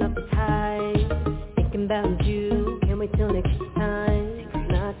 Coming up tight, thinking about you. Can't wait till next time.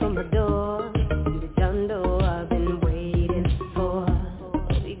 Knock on my door, the John door I've been waiting for.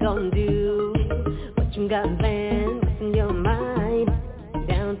 What we gonna do? What you got planned? What's in your mind?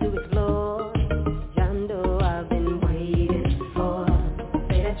 Down to explore. John door I've been waiting for.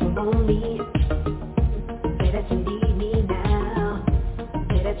 Say that you want me. Say that you need me now.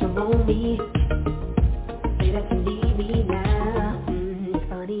 Say that you want me. Say that you need me now.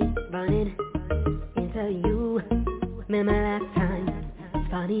 Funny running into you. Remember last time.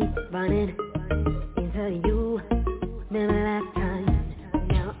 Funny running into you. Remember last time.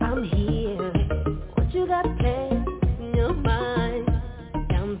 Now I'm here. What you got planned in your mind?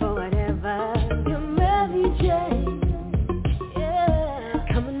 Down for whatever. You're Mary Jane. Yeah.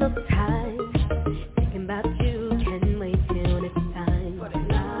 Coming up time. Thinking about you. Can't wait till next time.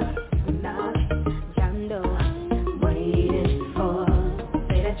 Knock, Jando, waiting for.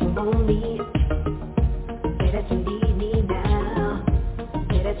 Say that you want me. Say that you need me now.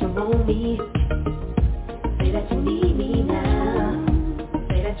 Say that you want me. Say that you need me now.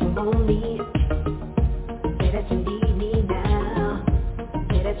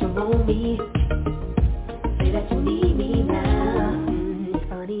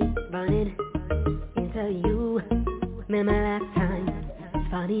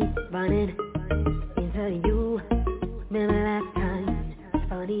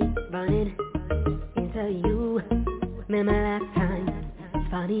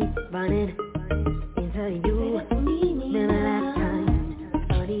 burning into you. Remember last time,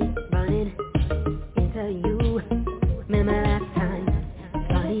 body burning into you. Remember last time,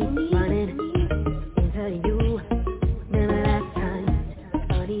 body burning into you. Remember last time,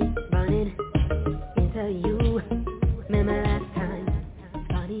 body burning into you. Remember last time,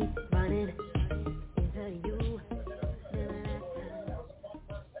 body burning into you.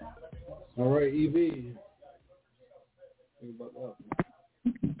 All right, EV.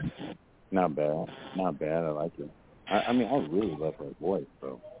 Not bad. I like it. I mean, I really love her voice,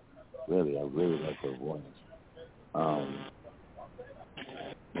 though. Really, I really like her voice.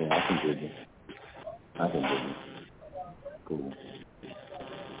 Yeah, I can dig it. Cool.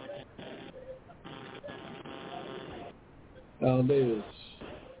 Al Davis.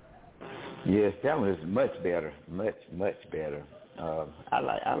 Yes, that one is much better. Much better.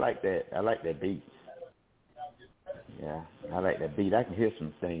 I like that beat. Yeah, I like that beat. I can hear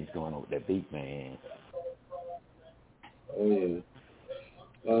some things going on with that beat, man. Oh,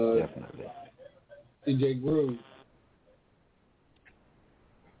 yeah. Definitely. DJ Groove.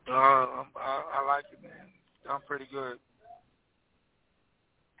 I like it, man. Done pretty good.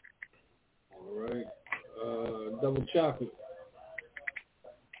 All right. Double Chocolate.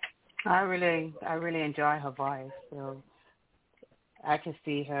 I really enjoy her voice. So I can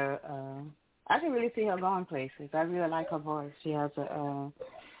see her. I can really see her going places. I really like her voice. She has a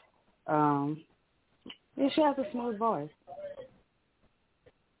smooth voice.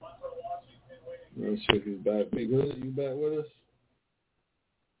 Let's see if he's back. Big Hood, you back with us?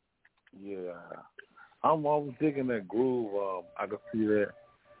 Yeah. I was digging that groove. I could see that.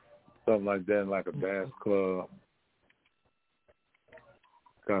 Something like that in like a dance club.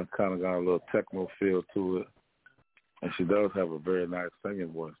 Kind of got a little techno feel to it. And she does have a very nice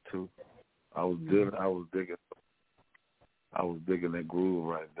singing voice, too. I was digging that groove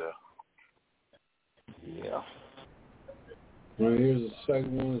right there. Yeah. All right, here's the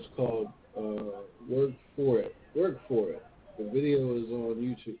second one. It's called Work For It. Work For It. The video is on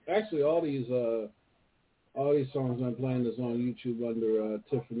YouTube. Actually, all these songs I'm playing is on YouTube under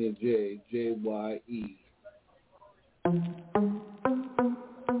Tiffany J, J-Y-E.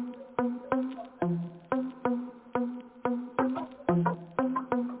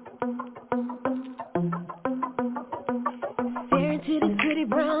 Stare into the pretty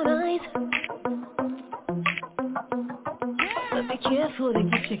brown eyes, but be careful to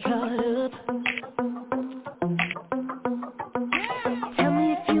get you caught up. Tell me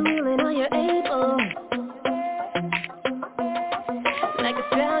if you're willing or you're able, like a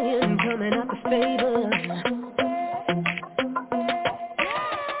stallion coming out the stable.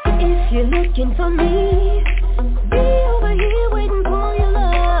 If you're looking for me, be over here waiting for your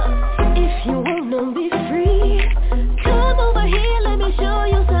love. If you wanna be free, come over here, let me show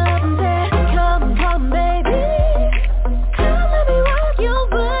you something. Come, baby. Come, let me rock your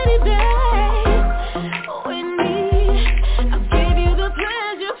body, babe. With me, I'll give you the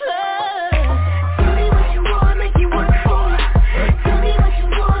pleasure plus. Tell me what you want, make you work for it. Tell me what you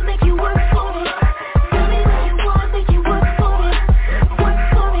want, make you work for it. Tell me what you want, make you work for it. Work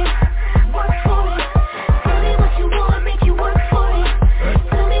for it, work for it. Tell me what you want, make you work for it.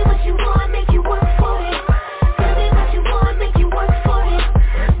 Tell me what you want, make you work for it. Tell me what you want, make you work for it.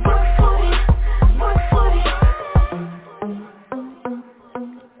 Work for it, work for it.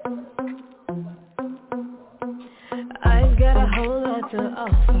 I've got a whole lot to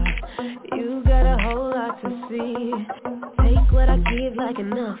offer. You got a whole lot to see. Take what I give like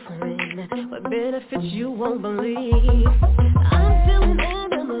an offering. What benefits you won't believe. I'm feeling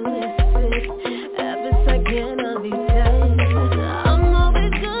animalistic. Every second of these days, I'm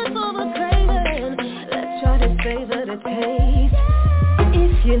always good for the craving. Let's try to savor the taste.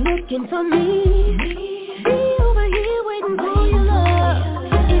 If you're looking for me, be over here waiting for your love.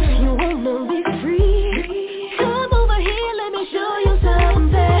 If you wanna be free, come over here, let me show you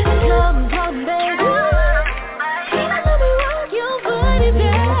something. Come, baby. Let me rock your body,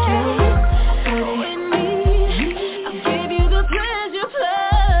 babe. With me, I'll give you the pleasure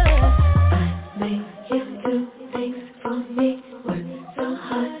plus. I make you do things for me. Work so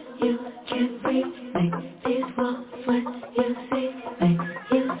hard you can't breathe. Make these walls sweat, you see. Make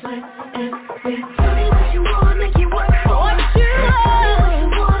you sweat and breathe. Tell me what you want, make you work for it. Tell me what you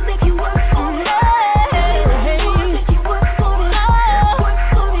want, make you work for it. Tell me what you want, make you work for it. Work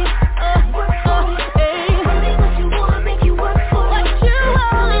for it, work for it. Tell me what you want, make you work for it.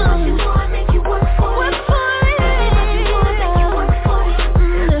 Tell me what you want, make you work for it. Tell me what you want, make you work for it.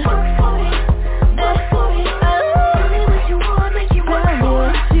 Work for it, work for it. Tell me what you want, make you work for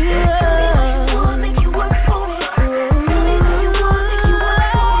it. Tell me what you want, make you work for it. Tell me what you want, make you work for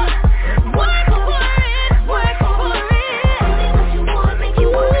it.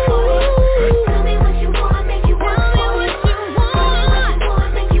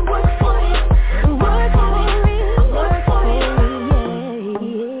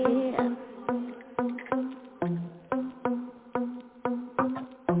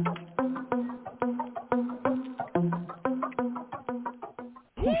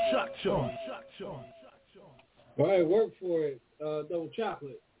 All right, work for it. Double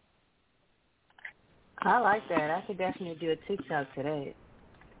chocolate. I like that. I could definitely do a TikTok today.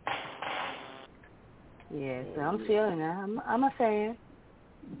 Yeah, so I'm feeling that. I'm a fan.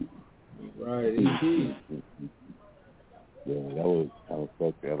 Right, indeed. Yeah, that was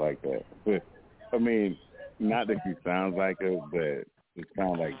sexy. I like that. I mean, not that she sounds like her, but it's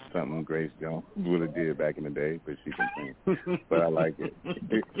kind of like something Grace Jones would have did back in the day, but she can sing. But I like it.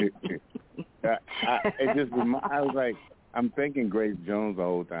 I was like, I'm thinking Grace Jones the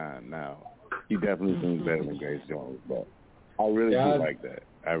whole time now. He definitely sings better than Grace Jones, but I really do like that.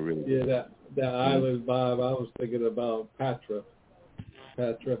 I really do. Yeah, that island vibe, I was thinking about Patra.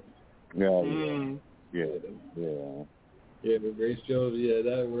 Yeah. Yeah, but Grace Jones, yeah,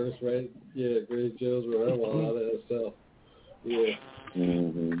 that works, right? Yeah, Grace Jones will have a lot of that stuff. Yeah.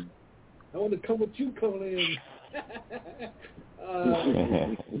 Mm-hmm. I want to come with you coming in.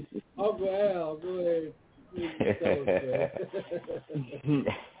 Uncle Al, go ahead.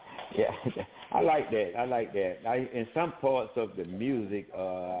 Yeah, I like that. In some parts of the music,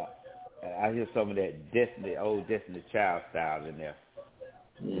 I hear some of that old Destiny Child style in there.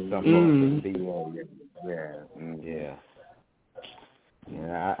 In some parts of the beat.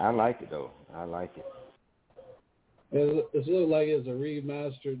 Yeah, I like it though. I like it. It looks like it's a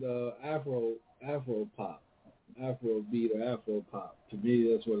remastered Afro pop, Afro beat or Afro pop. To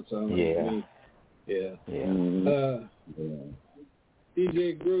me, that's what it sounds like to me. Yeah.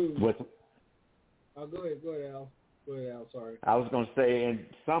 DJ Groove. What? Oh, go ahead, Al. Sorry. I was gonna say, in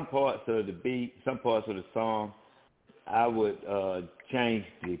some parts of the beat, some parts of the song, I would change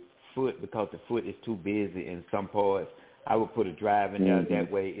the foot because the foot is too busy in some parts. I would put a drive in there.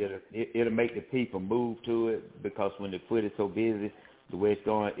 That way it'll make the people move to it, because when the foot is so busy, the way it's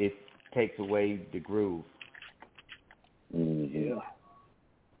going, it takes away the groove. Yeah.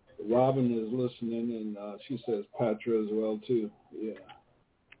 Robin is listening, and she says Patra as well too.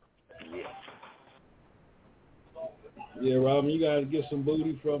 Yeah, Robin, you gotta get some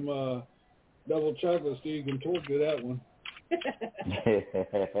booty from Double Chocolate so you can talk to that one.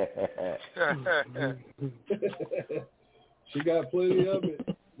 She got plenty of it.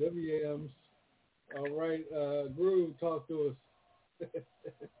 WMs. All right, Groove, talk to us.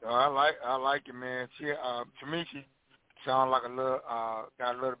 I like it, man. She to me she sounds like a little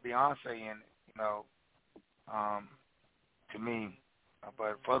got a little Beyonce in it, to me.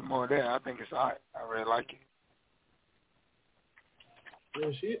 But furthermore than that, I think it's all right. I really like it.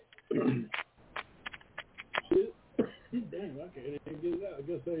 Well, shit. Damn, I can't even get it out. I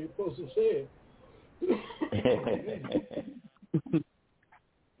guess I ain't supposed to say it.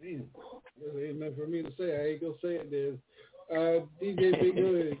 Damn. It ain't meant for me to say. I ain't gonna say it then. DJ Big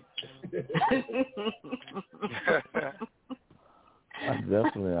Hood. I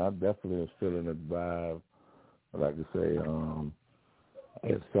definitely was feeling the vibe. I like to say,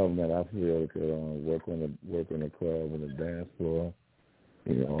 it's something that I feel could work on the club and the dance floor.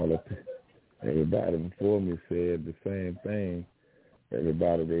 Everybody before me said the same thing.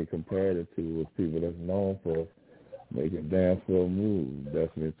 Everybody they compared it to was people that's known for making dance floor moves.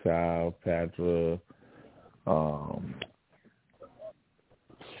 Destiny Child, Patra,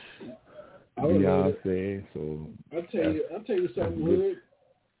 Beyonce. So I'll tell you something, Hood.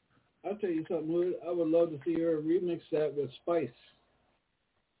 I would love to see her remix that with Spice.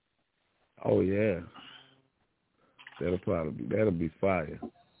 Oh yeah, that'll be fire.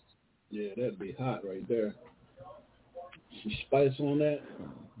 Yeah, that'd be hot right there. Some Spice on that.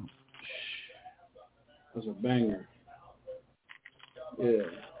 That's a banger. Yeah.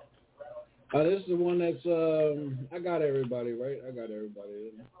 This is the one that's I got everybody, right?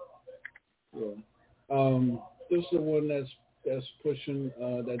 Yeah. This is the one that's pushing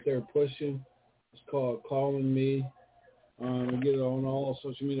that they're pushing. It's called Calling Me. You get it on all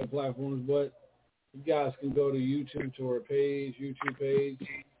social media platforms, but you guys can go to YouTube page,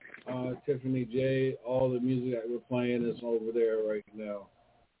 Tiffany J. All the music that we're playing is over there right now.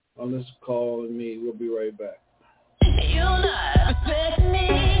 This is Calling Me. We'll be right back. You're not expecting me.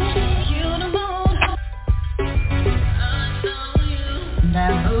 You the moon. I know you.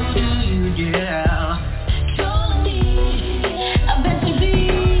 Now who do you get? Calling me. I bet you be.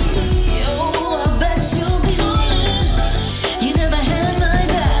 Oh, I bet you'll be. You never had my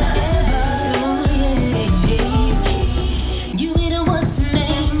back. You ain't know what's the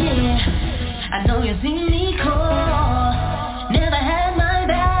name, yeah. I know you see me call. Never had my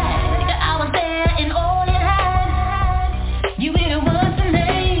back. I was there and all you had. You ain't know what's the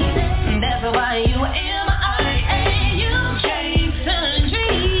name.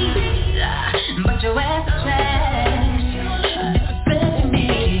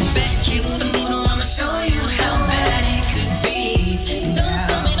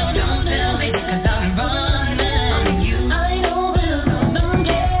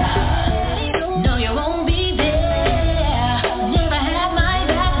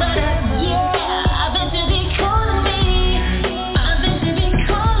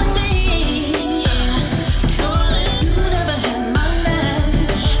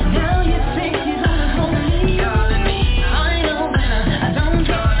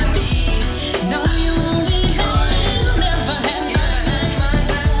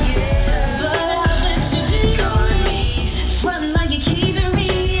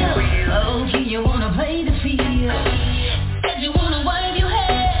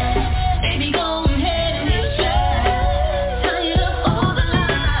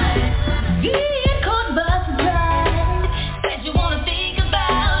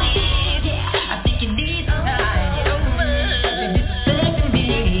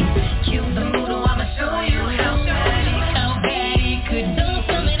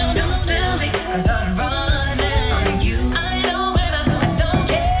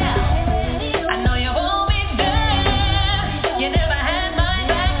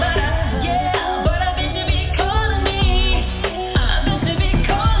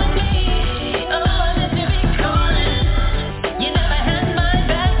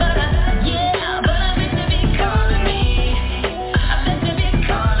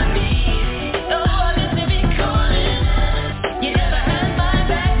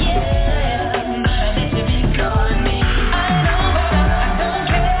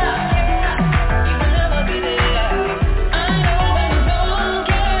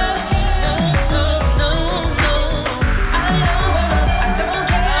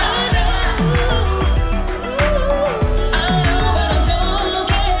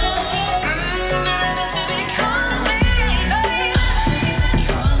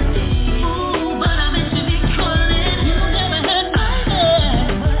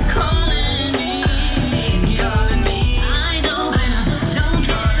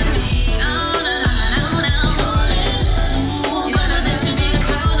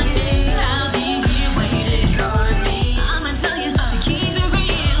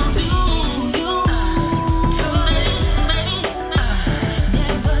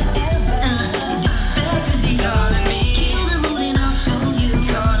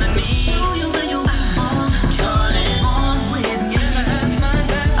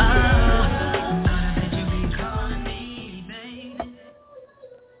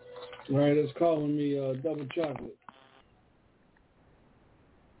 right, it's calling me double chocolate.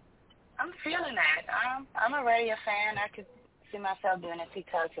 I'm feeling that. I'm a radio fan. I could see myself doing a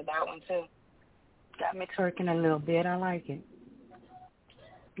TikTok for that one too. Got me twerking a little bit. I like it.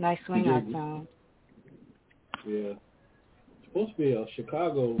 Nice swing out song. Yeah. It's supposed to be a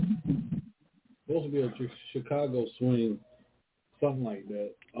Chicago swing, something like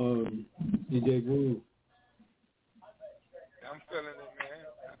that. DJ Groove. I'm feeling it, man.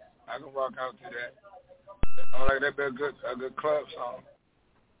 I can rock out to that. I like that be a good club song.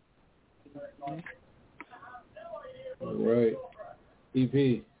 All right.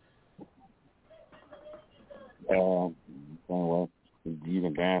 EP. Well, you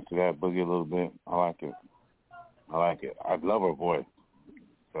can dance to that boogie a little bit. I like it. I love her voice.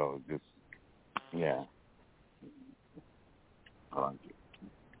 So just, yeah. I like it.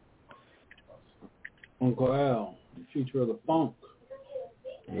 Uncle Al, future of the funk.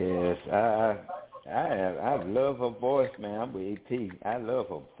 Yes, I love her voice, man. I'm with EP. I love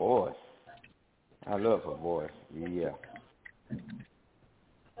her voice. Yeah.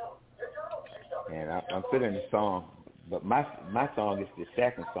 And I'm feeling the song, but my song is the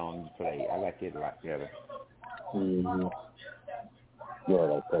second song you play. I like it a lot better. Mm-hmm. Yeah,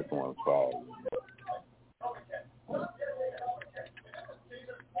 that second one's fire.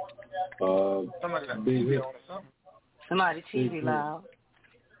 Somebody got TV on or something. Somebody TV loud.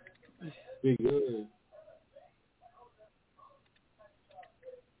 Be good.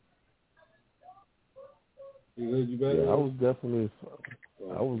 You good? You better? Yeah, I was definitely.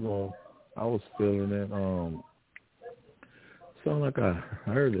 I was feeling it. Sound like I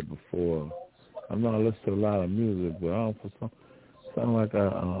heard it before. I'm not listening to a lot of music, but sound like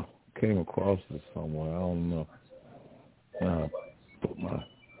I came across it somewhere. I don't know.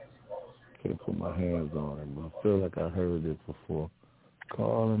 Can't put my hands on it, but I feel like I heard it before.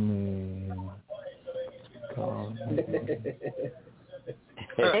 Calling me.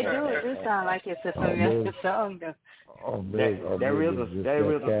 They do sound like it's a familiar song, though.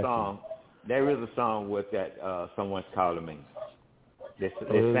 There is a song with that Someone's Calling Me. The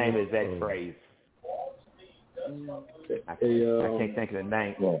same exact phrase. I can't think of the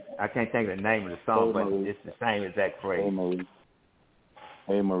name. I can't think of the name of the song, but it's the same exact phrase.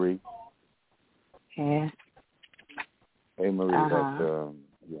 Hey Marie. Yeah. Hey Marie,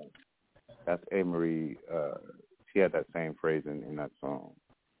 that's A. Marie. She had that same phrase in that song.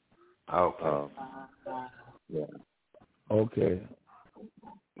 Okay. Yeah. Okay.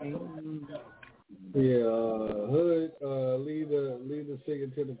 Yeah, Hood, lead the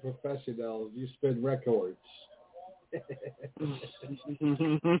singing to the professionals. You spin records.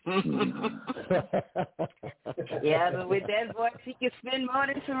 Yeah, but with that voice, he can spin more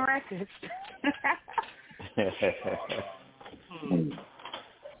than some records.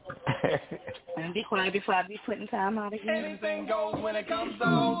 And be quiet before I be putting time out again. Anything goes when it comes to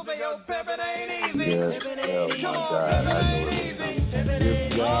hoes, because pimpin' ain't easy. Yes. Oh my God, I know it. Pimpin'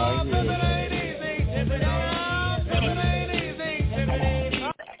 ain't easy. Pimpin' ain't easy.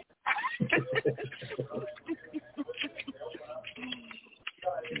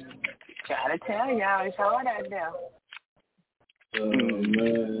 Try to tell y'all, it's hard out there. Oh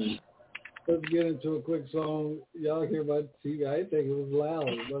man. Let's get into a quick song. Y'all hear about TV? I didn't think it was loud.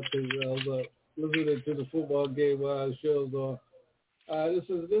 I was listening to the football game while I was shows on. This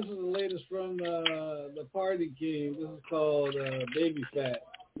is the latest from the Party King. This is called Baby Fat.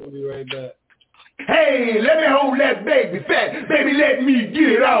 We'll be right back. Hey, let me hold that baby fat. Baby, let me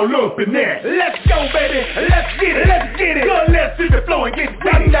get it all up in there. Let's go, baby. Let's get it. Let's get it. Good, let's hit the floor and get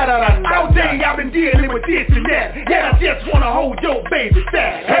ready. All day I've been dealing with this and that. Yeah, I just want to hold your baby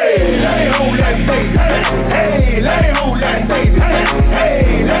fat. Hey, let me hold that baby fat. Hey, let me hold that baby fat.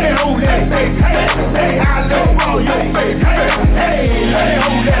 Hey, let me hold that baby fat. Hey, I love all your baby fat. Hey, let me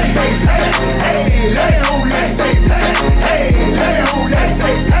hold that baby fat. Hey, let me hold that baby fat. Hey, let me hold that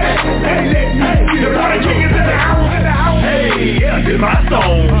baby fat. Hey, let me the party king is in the house, Hey, yeah, this my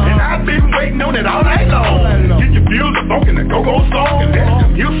song. And I've been waiting on it all night long. Did you feel the funk in the go-go song? And that's the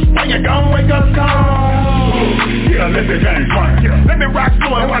music when you gon' wake up song. Yeah, let me dance right. Let me rock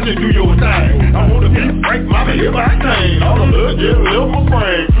slow and watch you do your thing. I wanna be Frank, mama, hear my thing. All the blood just live my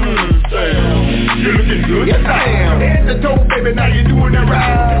brain. Damn, you're looking good, yes I am. Head to toe, baby, now you're doing it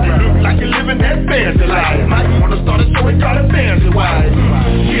right. You look like you're living that fancy life. Might wanna start a show and try to fancy wife.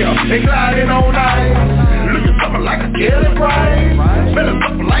 Yeah, they gliding all night. Looking something like a Kelly Price. Smelling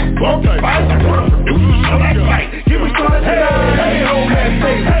something like pumpkin spice. I wanna produce a show that's right. Here we start tonight. Let me hold that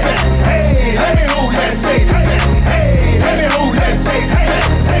face. Hey, let me hold that face. Hey, let me hold that face.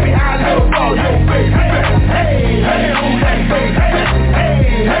 Baby, I love all your face. Hey, let me hold that face.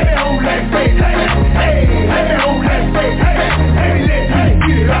 Hey, let me hold that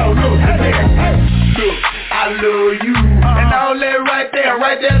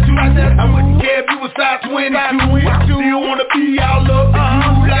right there too. I wouldn't care if you was size 22. I still wanna be all up to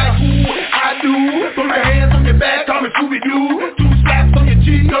you like who I do. Put my hands on your back, call me Scooby-Doo. 2 slaps on your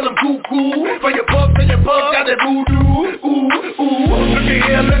cheek, cause I'm cool. For your puff and your puff, got that voodoo. Ooh, look at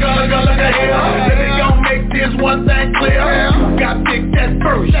here, look at here. Let me go make this one thing clear. You got thick that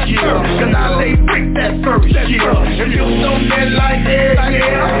first year, cause I lay brick that first year. If you don't get like that,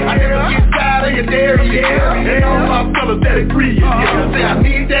 yeah, I never get tired of your dairy, yeah. And all my fellas that agree, yeah. Say I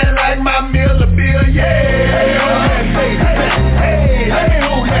need that like my meal a bill, yeah. Hey, hold that face, hey, let me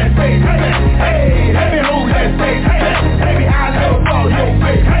hold that face, hey, let me hold that face, baby, I love all your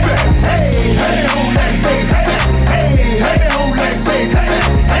face, hey, let me hold that face, hey, let me hold that face,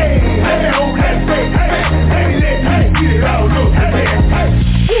 hey, let me hold that face, baby, let me get it all up to that.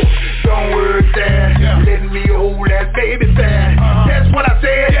 Don't worry, Dad, let me hold that baby, Dad. That's what I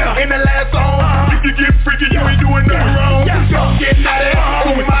said in the last song. If you get freaky, you ain't doing nothing wrong. Don't get naughty,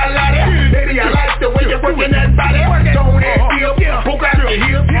 oh my lottie. Baby, I like the way you're working that body. Don't feel, poke out your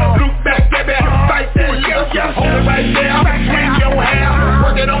heel, look back, baby, fight that lip, hold it right there, swing your hair,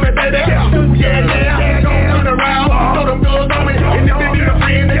 work it on me, baby. Ooh, yeah, don't turn around, throw them girls on me, and if they need a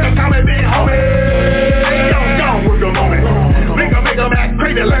friend, they can call me big homie. Don't work them on me, make them act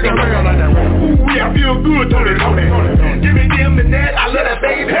crazy like a girl like that. Ooh, yeah, I feel good, Tony. Give me them and that, I love that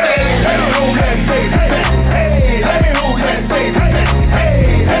baby. Hey, let me hold that face, hey, let me hold that face,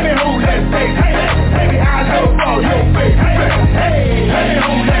 hey, let me hold that face, baby, I love all your face, hey, let me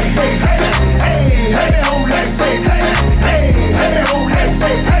hold that face, hey, let me hold that face, hey, let me hold that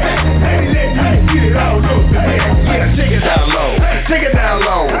face, baby, let me get it all up to there. Yeah, take it down low, take it down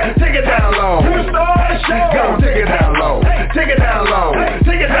low, take it down low. Who's the show? Go take it down low, take it down low,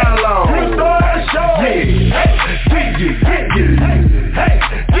 take it down low. Who's the show? Yeah, get it, hey, get it, hey,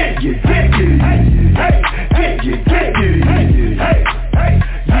 get it, hey,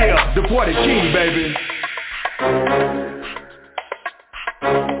 yeah, the party king, baby.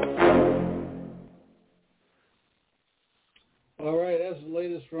 All right, that's the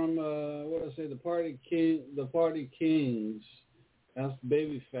latest from the Party Kings. That's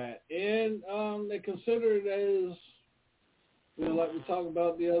Baby Fat, and they consider it as, like we talked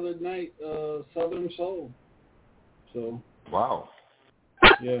about the other night, Southern Soul. So wow,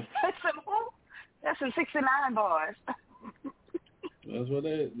 yeah, that's some 69 bars. That's what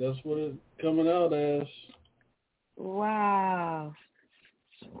it's coming out as. Wow.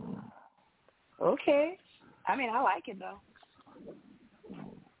 Okay. I mean, I like it though.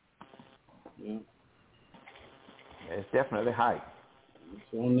 Yeah. It's definitely hype.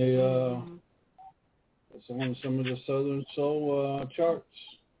 It's on the it's on some of the Southern Soul charts.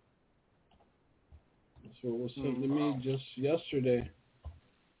 That's what was sent to me just yesterday.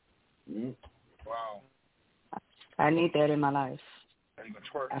 Yep. Wow. I need that in my life.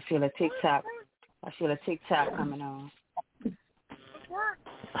 I feel a TikTok coming on.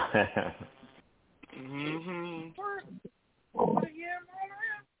 Mhm.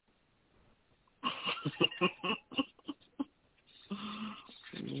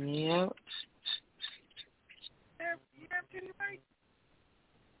 Yep.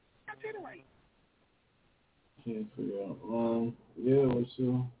 Can't figure out. Yeah, let's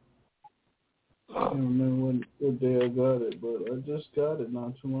see. I can't remember what day I got it, but I just got it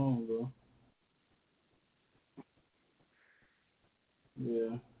not too long ago.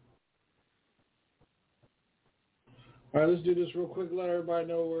 Yeah. All right, let's do this real quick. Let everybody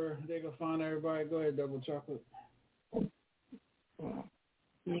know where they can find everybody. Go ahead, Double Chocolate.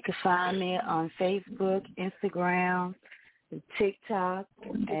 You can find me on Facebook, Instagram, TikTok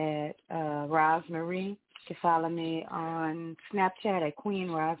at Rosemarie. You can follow me on Snapchat at Queen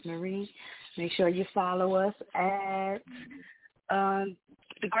Rosemarie. Make sure you follow us at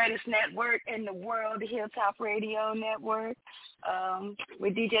the greatest network in the world, the Hilltop Radio Network,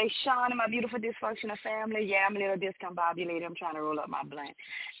 with DJ Sean and my beautiful dysfunctional family. Yeah, I'm a little discombobulated. I'm trying to roll up my blunt.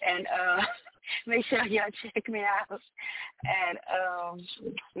 And make sure y'all check me out at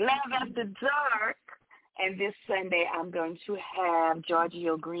Love After Dark. And this Sunday, I'm going to have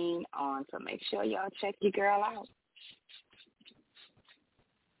Giorgio Green on, so make sure y'all check your girl out.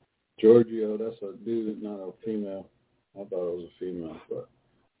 Giorgio, that's a dude, not a female. I thought it was a female, but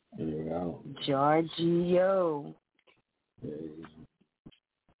anyway, I don't. Giorgio. Yeah,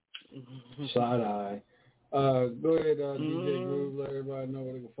 side eye. Go ahead, DJ Groove. Let everybody know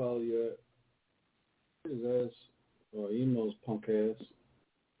where they can follow you at. His ass, or Emo's punk ass.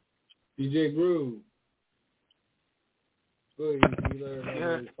 DJ Groove. Go ahead, you let everybody know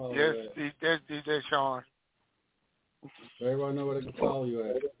where they can follow you at. Yes, DJ Sean. Let everybody know where they can follow you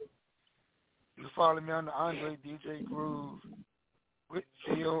at. You can follow me on the Andre DJ Groove with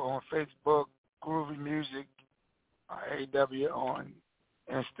Radio on Facebook, Groovy Music, AW on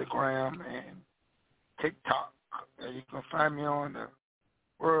Instagram and TikTok. And you can find me on the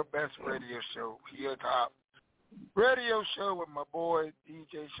World Best Radio Show, Hilltop Radio Show with my boy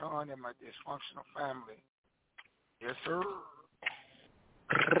DJ Sean and my dysfunctional family. Yes, sir.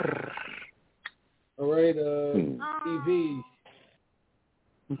 All right, EP.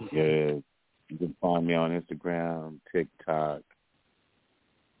 Yeah, you can find me on Instagram, TikTok,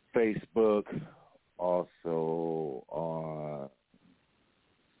 Facebook, also on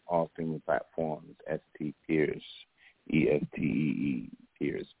all streaming platforms, ST Pierce, ESTEE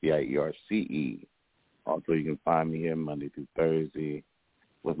Pierce, BIERCE. Also, you can find me here Monday through Thursday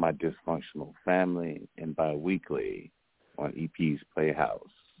with my dysfunctional family and bi-weekly on EP's Playhouse,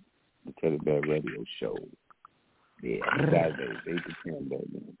 the Teddy Bear Radio Show. Yeah, Saturdays, 8 to 10,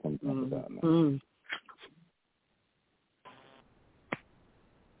 baby. Come talk about now.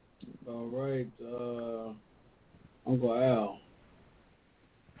 All right, Uncle Al.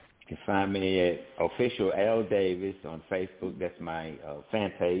 You can find me at Official Al Davis on Facebook. That's my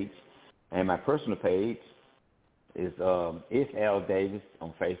fan page. And my personal page is It's Al Davis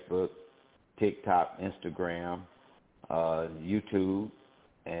on Facebook, TikTok, Instagram, YouTube.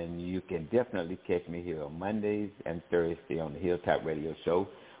 And you can definitely catch me here on Mondays and Thursday on the Hilltop Radio Show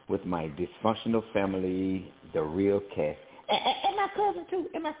with my dysfunctional family, The Real Cat. And my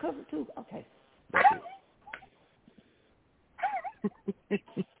cousin, too. Okay. That's it.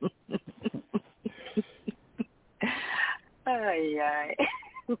 Ay, ay.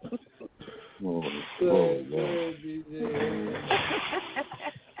 Oh,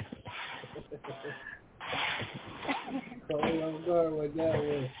 I'm going with that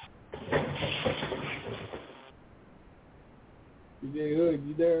one. DJ Hood,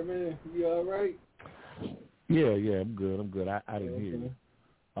 you there, man? You all right? Yeah, I'm good. I didn't hear you.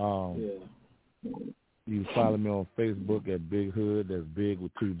 You can follow me on Facebook at Big Hood. That's Big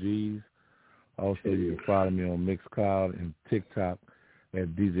with 2 G's. Also, you can follow me on Mixcloud and TikTok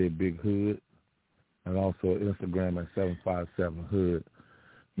at DJ Big Hood, and also Instagram at 757 Hood.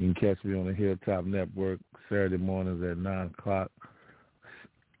 You can catch me on the Hilltop Network Saturday mornings at 9 o'clock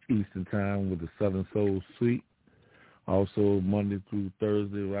Eastern Time with the Southern Soul Suite. Also, Monday through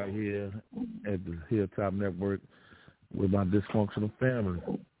Thursday right here at the Hilltop Network with my dysfunctional family.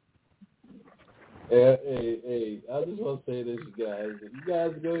 Hey, I just want to say this, you guys. If you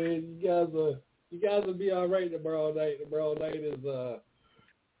guys go in, you guys will be all right tomorrow night. Tomorrow night is,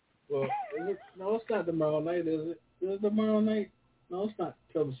 no, it's not tomorrow night, is it? Is it tomorrow night? No, it's not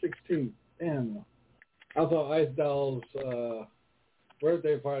till the 16th. Damn. I thought Ice Doll's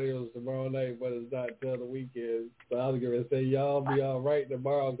birthday party was tomorrow night, but it's not till the weekend. So I was going to say, y'all be all right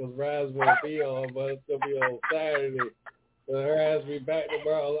tomorrow because Raz won't be on, but it's going to be on Saturday. So her ass be back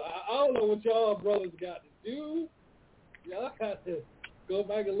tomorrow. I don't know what y'all brothers got to do. Y'all got to go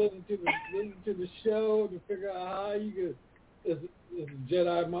back and listen to the show to figure out how you can. This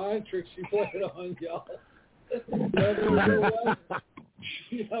Jedi mind tricks she played on y'all.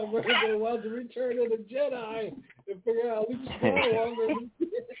 Y'all better go watch the Return of the Jedi and figure out Luke Skywalker.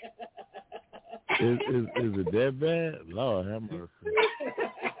 Is it that bad? Lord have mercy.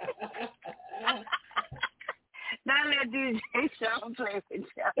 Not let DJ Sean play with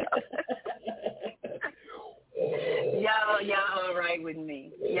y'all. Y'all all right with me.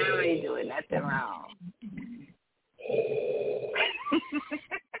 Y'all ain't doing nothing wrong.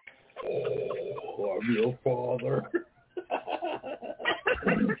 I'm your father.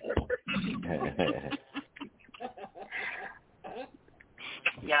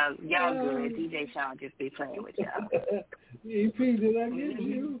 Y'all good. DJ Sean just be playing with y'all. EP, did I get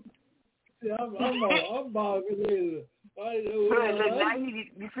you? See, I'm bogging in. Look, now you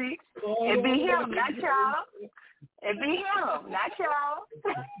see? It be him, not y'all. It be him, not y'all.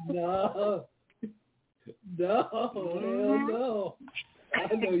 No, hell no.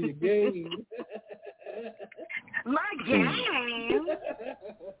 I know your game. My game?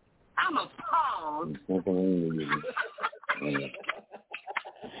 I'm appalled.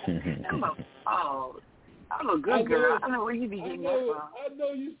 I'm appalled. I'm a good girl. I know where you be getting that from. I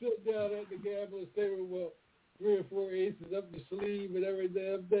know you sit down at the gambling table with 3 or 4 aces up your sleeve and every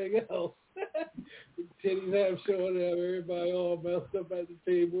damn thing else. Titties have showing up, everybody all messed up at the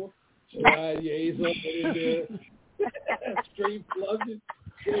table. Slide your ace up in there. Straight flushing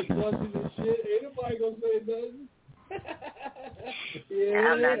and shit. Ain't nobody gonna say nothing. Yeah.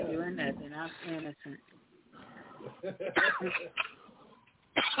 I'm not doing nothing. I'm innocent.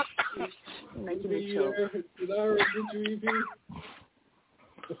 Making me choke. Did I already get you, EP?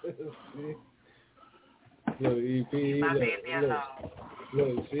 So EP, my baby alone.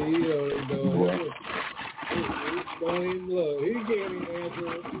 Look, see, don't even look. He can't even answer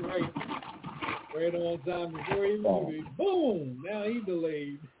right on time before he moved. Boom! Now he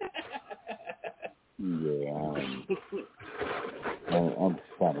delayed. Yeah, I'm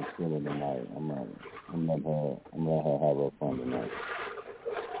trying to kill her tonight. I'm letting her have her fun tonight.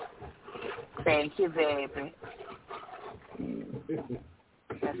 Thank you, baby.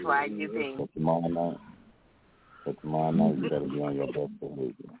 That's why you think. So tomorrow night, you better be on your best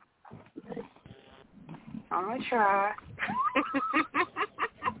behavior. I'm going to try.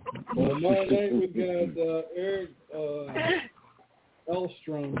 Well, tomorrow night we got Eric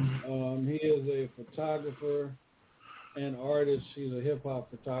Elstrom. He is a photographer and artist. He's a hip-hop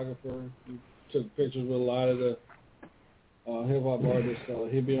photographer. He took pictures with a lot of the hip-hop artists.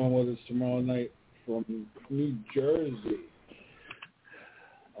 He'll be on with us tomorrow night from New Jersey.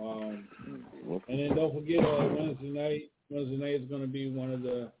 And then don't forget Wednesday night. Wednesday night is going to be one of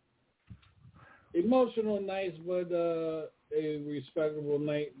the emotional nights, but a respectable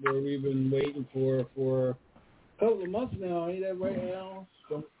night where we've been waiting for a couple of months now. Ain't that right, Al?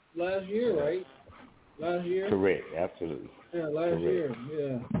 From last year, right? Last year? Correct, absolutely. Yeah, last year,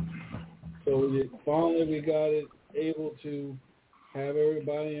 yeah. So finally we got it able to have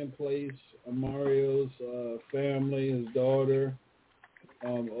everybody in place. Mario's family, his daughter,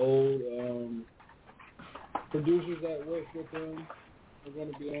 old producers that work with him are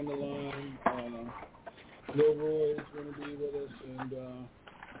going to be on the line. Leroy is going to be with us, and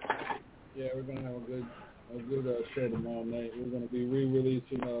we're going to have a good show tomorrow night. We're going to be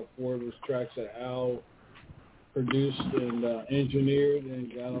re-releasing 4 of his tracks that Al produced and engineered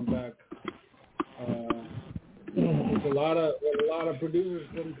and got them back. It's a lot of producers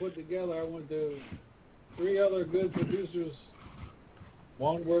couldn't put together. I went to 3 other good producers.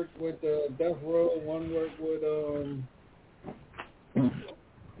 One worked with Death Row, one worked with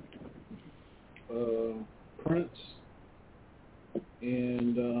Prince,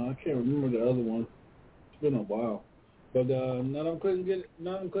 and I can't remember the other one. It's been a while, but none of them couldn't get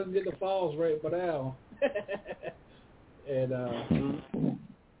the files right, but Al.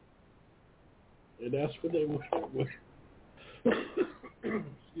 and that's what they went with. Excuse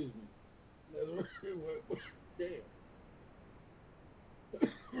me. That's what they went with.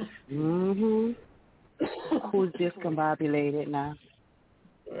 Mm-hmm. Who's discombobulated now?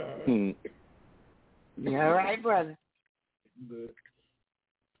 You all right, brother? Good.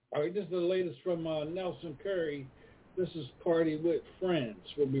 All right, this is the latest from Nelson Curry. This is Party with Friends.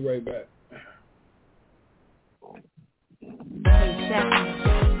 We'll be right back. Hey, Chef,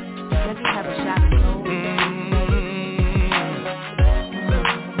 let me have a shot of gold.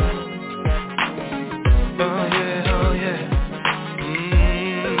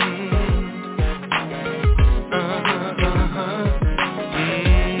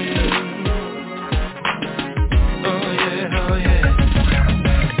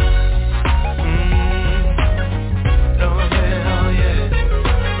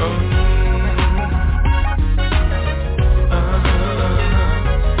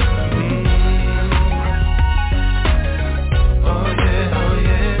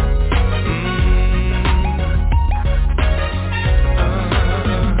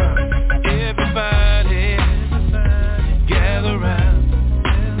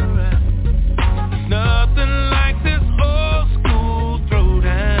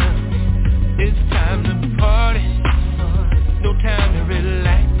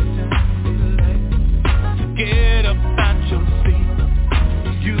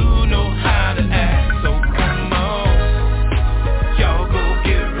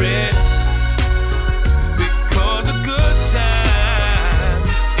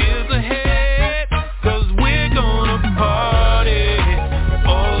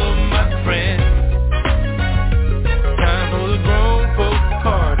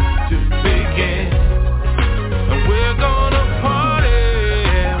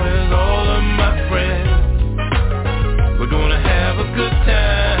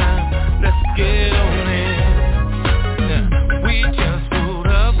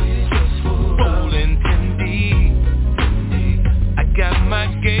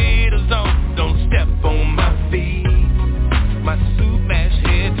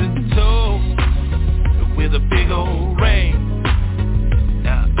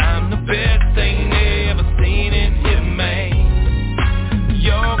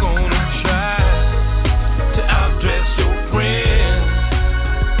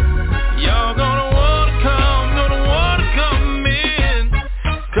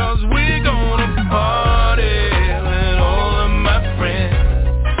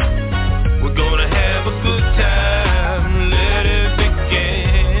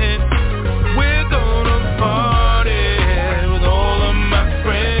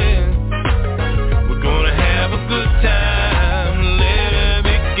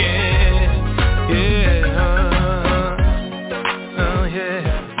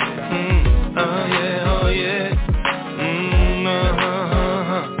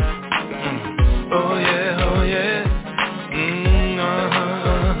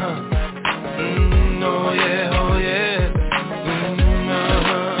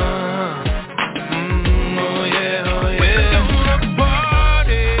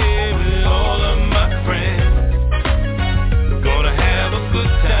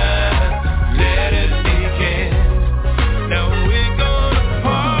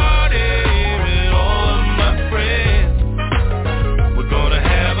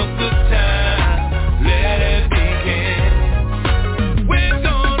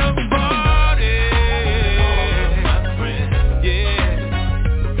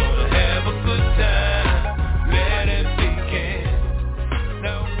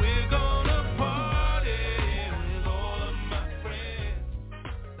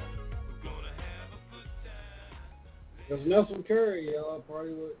 out some curry, y'all.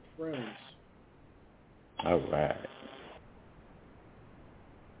 Party with friends. All right.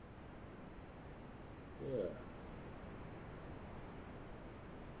 Yeah.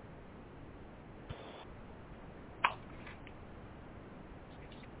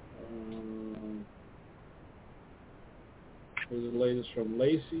 Here's the latest from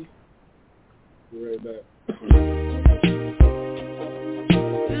Lacey. Be right back.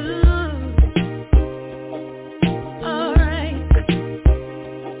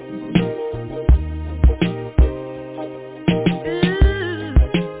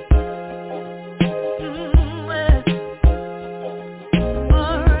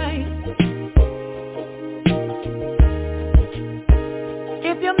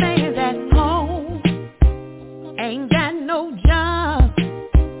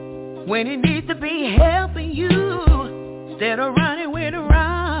 When he needs to be helping you instead of running with a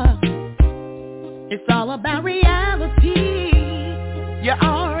rock. It's all about reality. You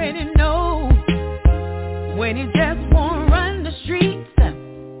already know when he just won't run the streets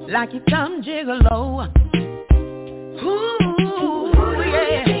like he's some gigolo. Ooh, who yeah.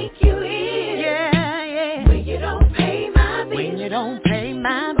 Do you think you is? Yeah. When you don't pay my bills. When you don't pay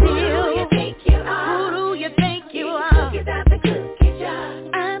my bills. Who do you think you are? Who do you think you are? Cookies at the cookie jar.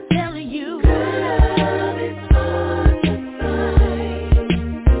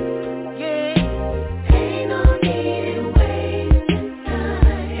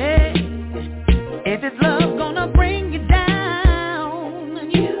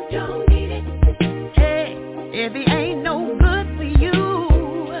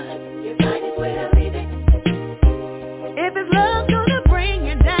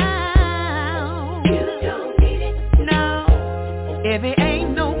 If it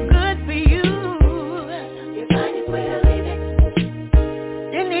ain't no good for you, you might as well leave it.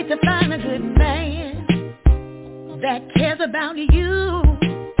 You need to find a good man that cares about you.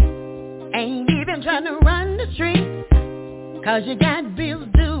 Ain't even trying to run the streets, 'cause you got bills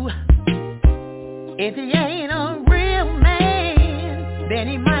due. If he ain't a real man, then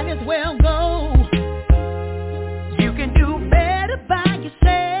he might as well go. You can do better by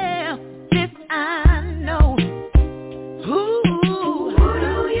yourself, this I know. Ooh.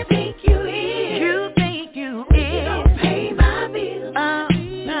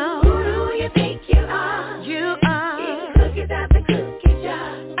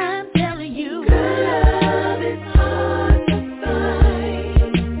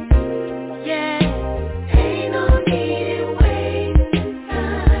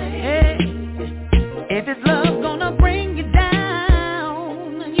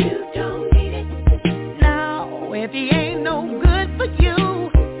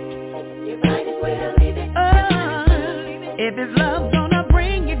 If his love gonna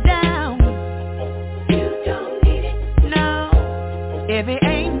bring you down, you don't need it. No, if it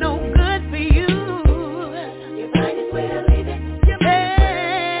ain't no good for you, you might as well leave it.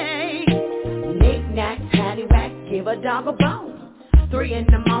 Hey, knick-knack, paddywhack, give a dog a bone. 3 in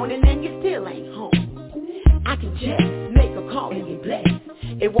the morning and you still ain't home. I can just make a call and get blessed.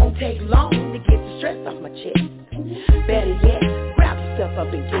 It won't take long to get the stress off my chest. Better yet, grab yourself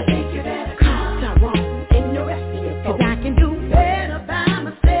up and get I think you better call Tyrone and the rest of your folks. 'Cause I can do better by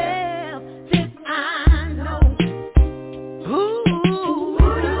myself, since I know. Who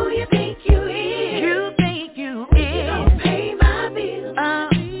do you think you is? You think you is? You don't pay my bills.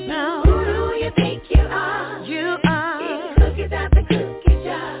 No. Who do you think you are? You are. Eating cookies at the cookie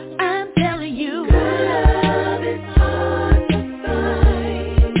jar. I'm telling you, good love is hard to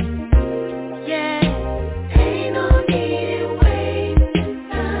find. Yeah, ain't no need in wasting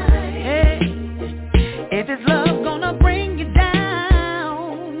time. Hey, if it's love gonna bring you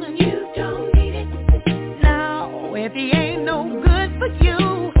down, you don't need it. No, if he ain't no good for you,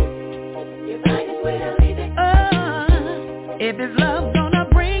 you might as well leave it. If his love gonna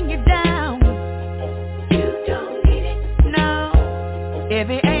bring you down, you don't need it. No, if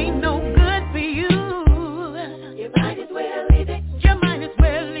it ain't no good for you, you might as well leave it. You might as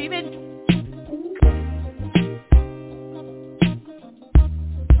well leave it.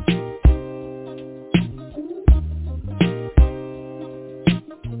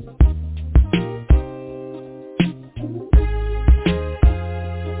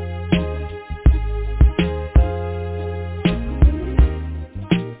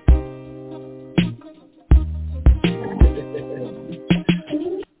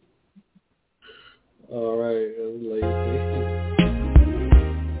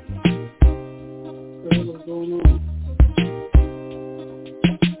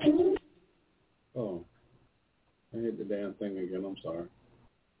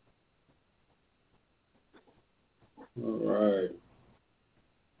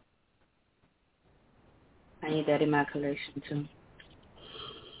 need that in my collection too.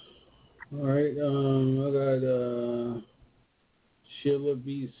 All right, I got Sheila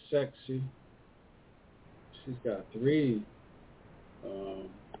B. Sexy. She's got 3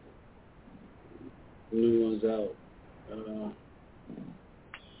 new ones out.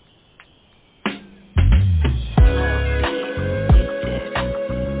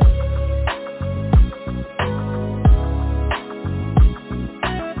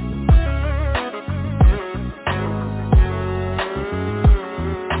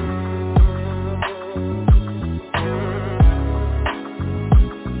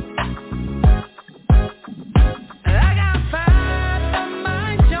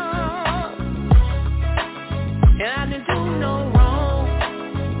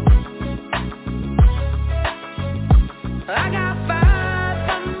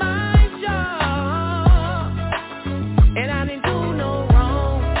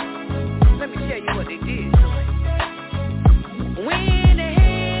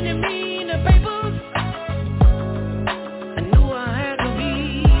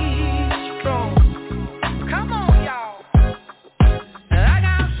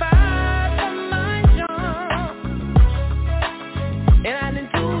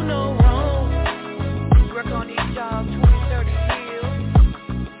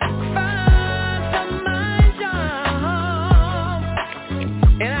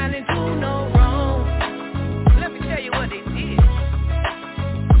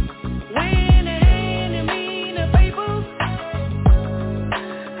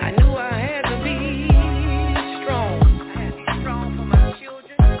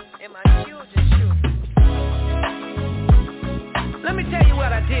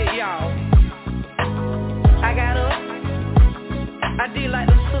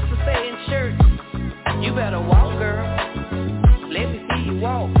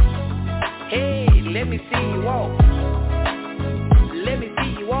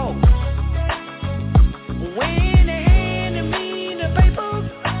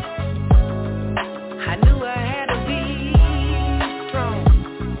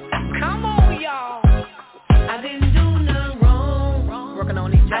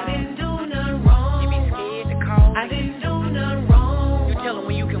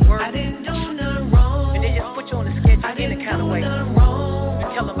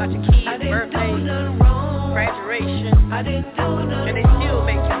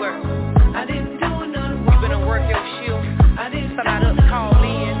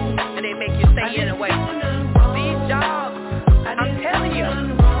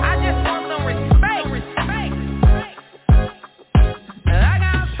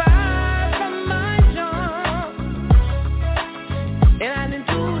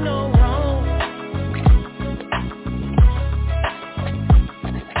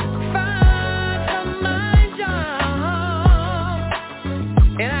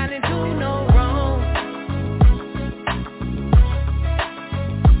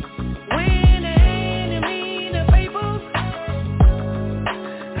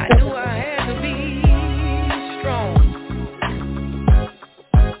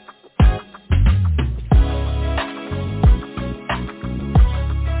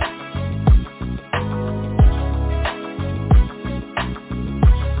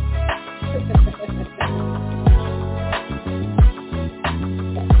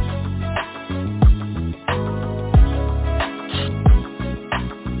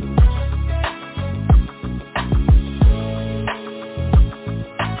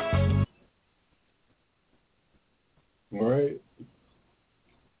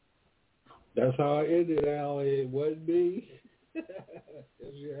 That's how I ended, Al. It wasn't me.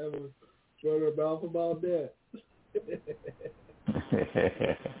 If you haven't run her mouth about that.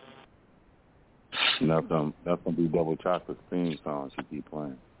 That's gonna be Double Chocolate's theme song she keep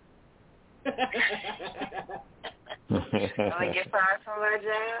playing. I'm gonna get fired from my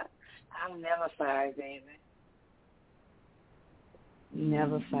job. I'm never fired, baby.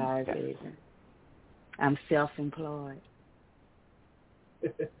 Never fired, baby. I'm self-employed.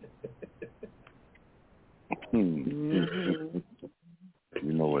 Mm-hmm.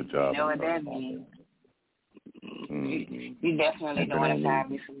 You know what job? You know what that means. Mm-hmm. You definitely don't want to fire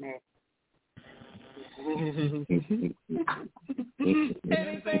me from that.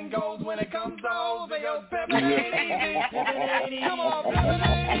 Anything goes when it comes to hoes, because pimpin' ain't easy. Come on, pimpin'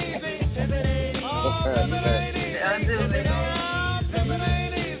 ain't easy. Pimpin' ain't easy. Oh, pimpin' ain't easy. Pimpin'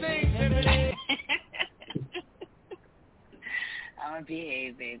 ain't easy. I'm gonna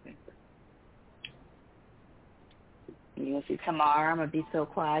behave, baby. You'll see tomorrow I'm gonna be so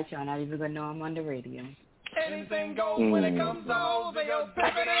quiet y'all not even gonna know I'm on the radio. Anything goes when it comes to hoes, because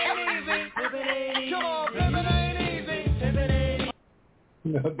pimpin' ain't easy. Pimpin' ain't easy. Come on, pimpin'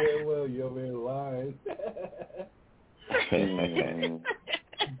 No, damn well you're over here lying.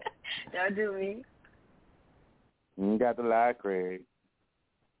 Don't do me. You got the lie, Craig.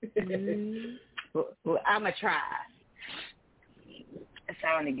 Well, I'm going to try. It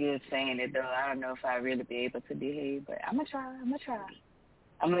sounded good saying it, though. I don't know if I really be able to behave, but I'm going to try.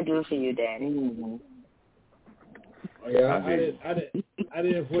 I'm going to do it for you, Daddy. Oh, yeah, I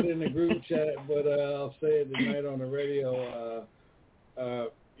didn't put it in the group chat, but I'll say it tonight on the radio.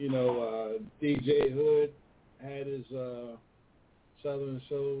 DJ Hood had his Southern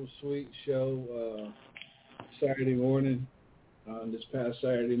Soul Sweet show Saturday morning, this past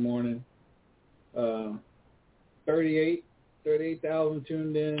Saturday morning. 38,000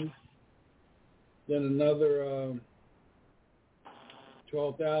 tuned in. Then another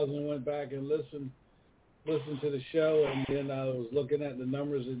 12,000 went back and listened to the show, and then I was looking at the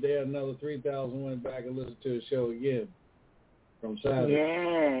numbers today. Another 3,000 went back and listened to the show again from Saturday.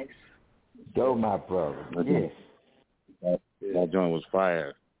 Yes. Go, my brother. Yes. That joint was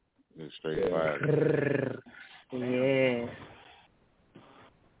fire. It was straight fire. Yes.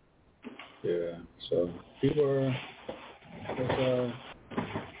 Yeah. So people are. I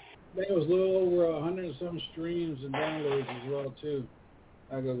think it was a little over 100 and some streams and downloads as well too.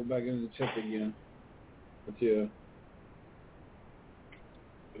 I gotta go back in and check again. But yeah,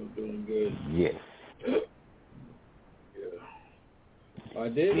 still doing good. Yes. Yeah. I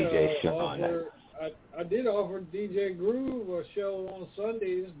did offer DJ Groove a show on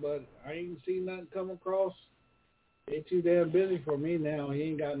Sundays, but I ain't seen nothing come across. He too damn busy for me now. He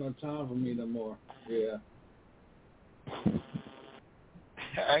ain't got no time for me no more. Yeah.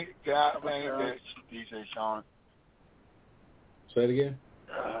 I got man, DJ Sean. Say it again.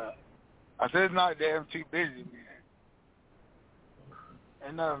 I said it's not damn too busy, man.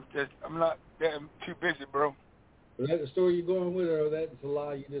 And I'm not damn too busy, bro. Is that the story you're going with, or that's a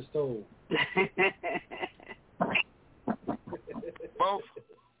lie you just told? Both.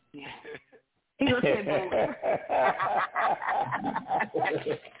 He will say both.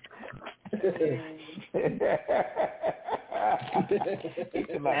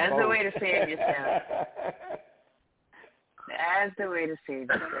 That's the way to save yourself. That's the way to save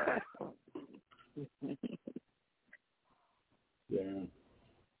yourself. Yeah.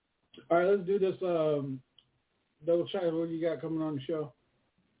 All right, let's do this. Double check what you got coming on the show.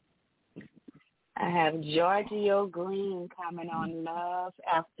 I have Giorgio Green coming on Love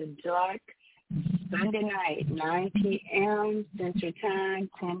After Dark Sunday night, 9 p.m. Central Time,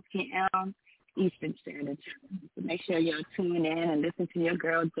 10 p.m. Eastern Standard Time. So make sure y'all tune in and listen to your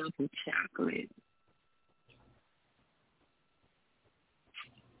girl Double Chocolate.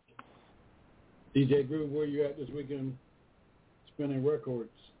 DJ Groove, where you at this weekend spinning records?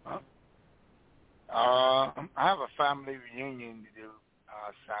 I have a family reunion to do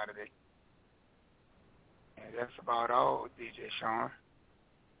Saturday. And that's about all, DJ Sean.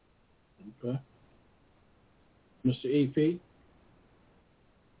 Okay. Mr. EP?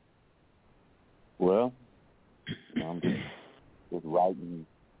 Well, I'm just writing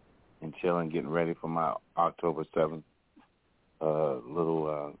and chilling, getting ready for my October 7th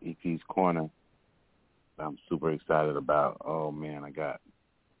little EP's Corner. I'm super excited about. Oh, man, I'm going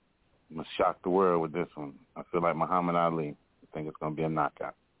to shock the world with this one. I feel like Muhammad Ali. I think it's going to be a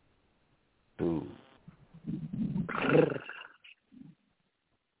knockout. Ooh.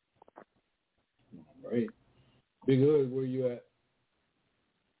 Right. Big Hood, where you at?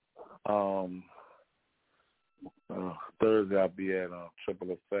 Thursday I'll be at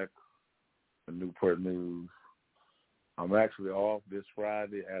Triple Effect in Newport News. I'm actually off this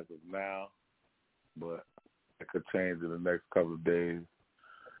Friday as of now, but it could change in the next couple of days.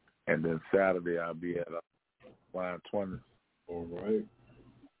 And then Saturday I'll be at Line 20. All right.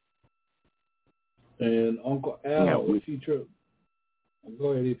 And Uncle Al, what's he trip? Go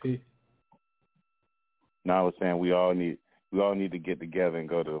ahead, EP. No, I was saying we all need to get together and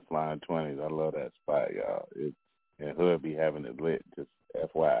go to the Flying 20s. I love that spot, y'all. And Hood be having it lit, just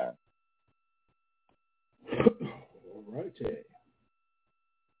FYI. All right, Ted.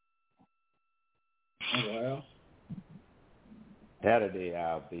 Well, Saturday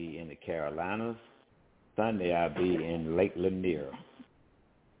I'll be in the Carolinas. Sunday I'll be in Lake Lanier.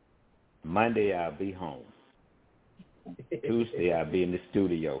 Monday I'll be home. Tuesday I'll be in the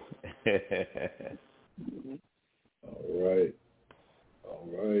studio. All right. All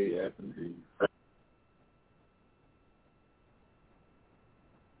right. Yeah, indeed.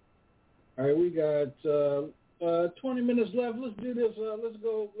 All right, we got 20 minutes left. Let's do this. Let's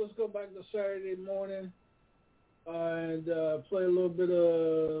go back to Saturday morning and play a little bit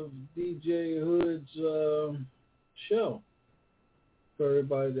of DJ Hood's show. for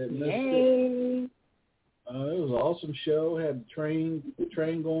everybody that missed it. It was an awesome show. Had the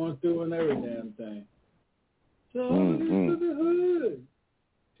train going through and every damn thing. So to the hood.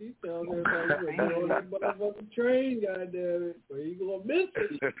 She tells everybody you're on that motherfucking train, goddammit, or you gonna miss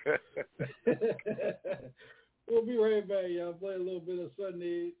it. We'll be right back, y'all. Play a little bit of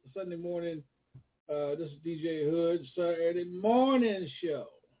Sunday morning. This is DJ Hood Saturday morning show.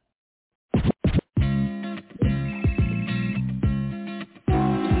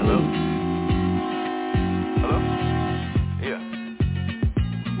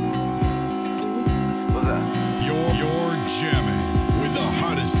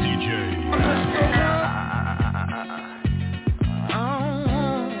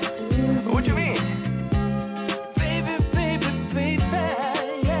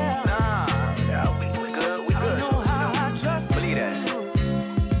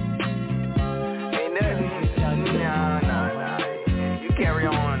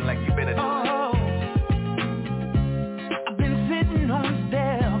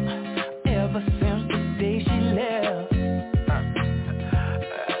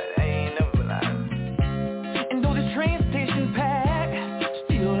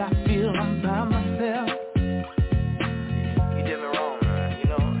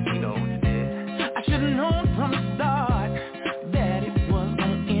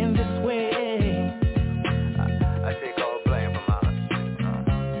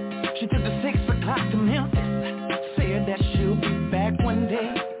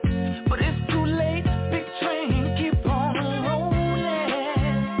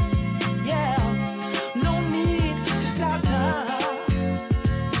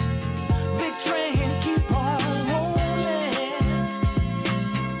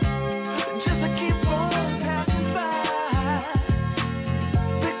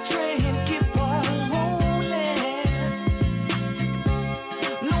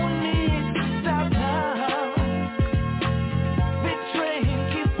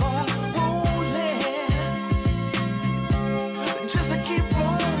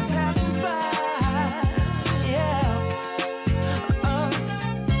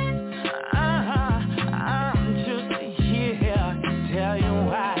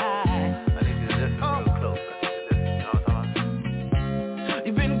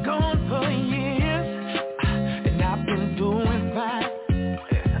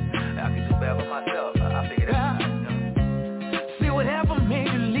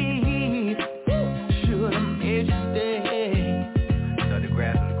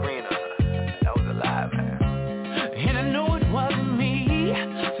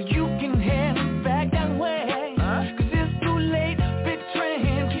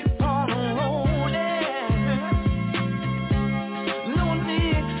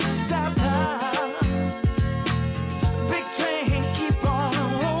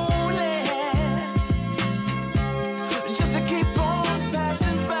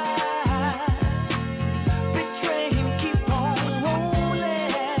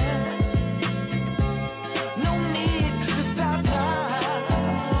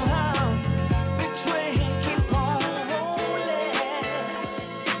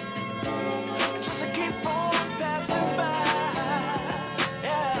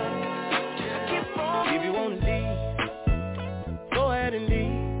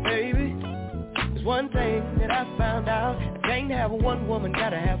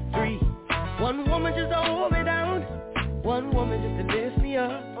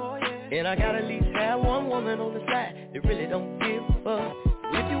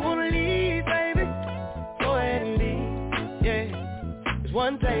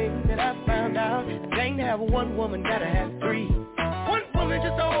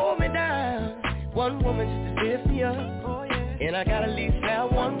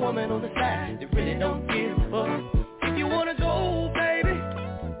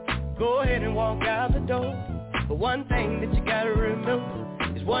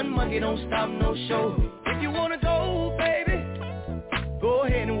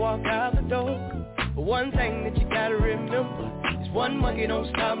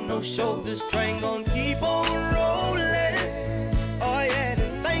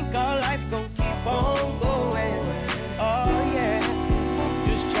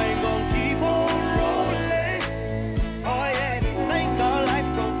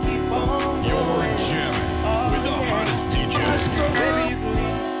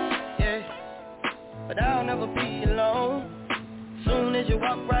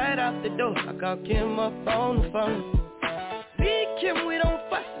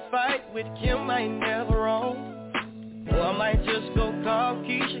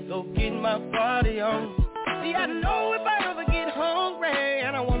 See, I know if I ever get hungry,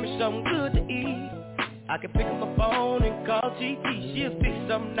 I can pick up my phone and call GT. She'll fix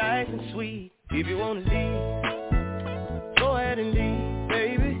something nice and sweet. If you wanna leave, go ahead and leave,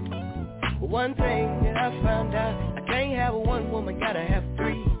 baby. But one thing that I found out, I can't have one woman, gotta have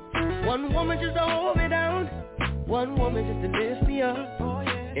three. One woman just to hold me down, one woman just to lift me up.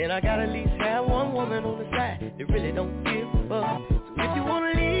 And I gotta at least have one woman on the side that really don't give a fuck. So if you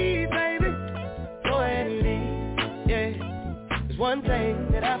wanna leave, baby, go ahead and leave, yeah. There's one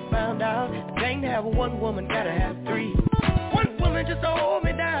thing that I found out, I can't have one woman, gotta have three. One woman just to hold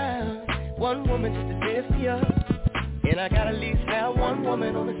me down, one woman just to lift me up. And I gotta at least have one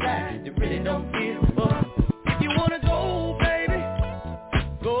woman on the side that really don't give a fuck. If you wanna go, baby,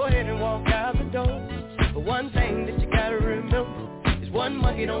 go ahead and walk out the door. But one thing that you gotta remember, one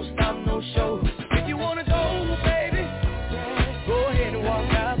monkey don't stop no show. If you wanna go, baby, go ahead and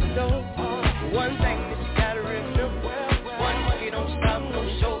walk out the door. One thing that you gotta remember, one monkey don't stop no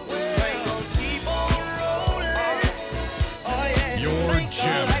show. Train gon' keep on rolling. Oh yeah. You're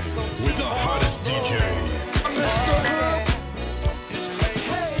jamming with the hottest DJ.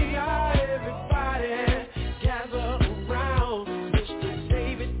 Hey, everybody, gather around. Mr.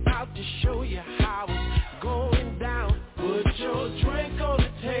 David about to show you how it's going down. Put your drink on the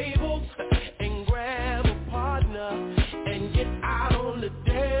table and grab a partner and get out on the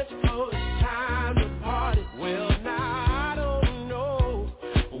dance floor. It's time to party. Well, now I don't know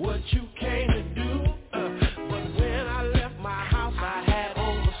what you came to do, but when I left my house I had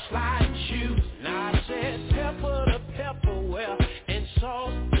on the sliding shoes. Now I said pepper to pepper, well, and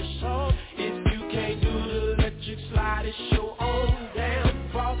salt to salt. If you can't do the electric slide, it's your own damn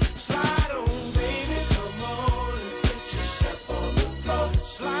fault. Slide on, baby, come on and get yourself on the floor.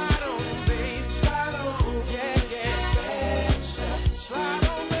 Slide on, baby, slide on, yeah, yeah. Slide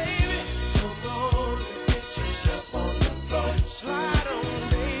on, baby, come on and get yourself on the floor. Slide on,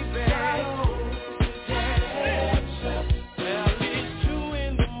 baby, slide on, yeah. Well, it's 2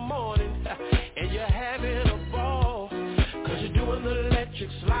 in the morning and you're having a ball, 'cause you're doing the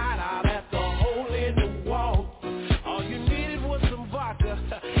electric slide out at the hole in the wall. All you needed was some vodka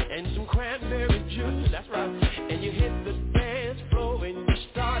and some cranberry juice, that's right. And you hit the dance floor and you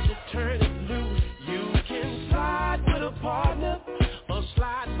start to turn it loose. You can slide with a partner or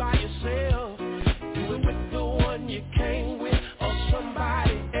slide by yourself. Do it with the one you came with or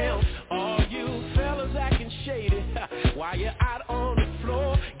somebody else. All you fellas acting shady while you're out on the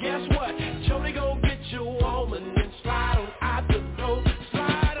floor. Guess what? Jody gon' get your woman and slide on out the door.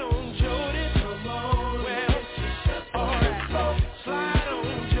 Slide on, Jody, come on, well, alright. Slide on,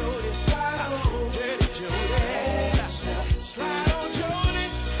 Jody, slide on, Jody, Jody. Slide on, Jody,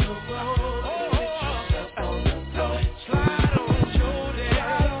 come on, slide on, Jody,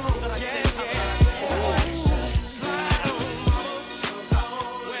 yeah, yeah. Slide on, mama,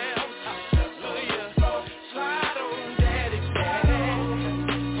 well, oh yeah. Slide on, daddy,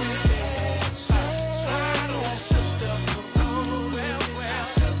 slide on, sister, come on, well,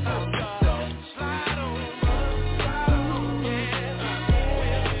 slide on, mama, yeah,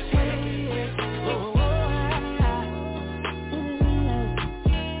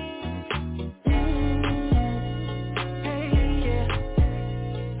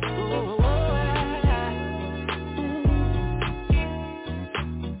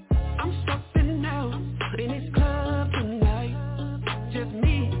 I'm stepping out in this club tonight, just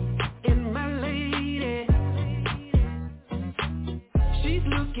me and my lady. She's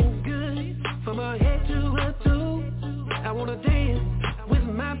looking good from her head to her toe. I wanna dance with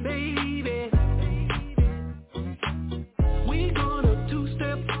my baby. We gonna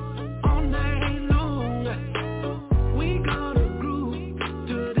two-step all night long. We gonna groove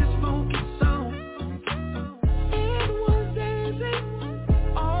to this funky song. Everyone's dancing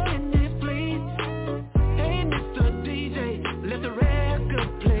all in this place. Hey, Mr. DJ, let the record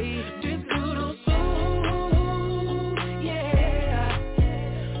play. This good old soul, yeah.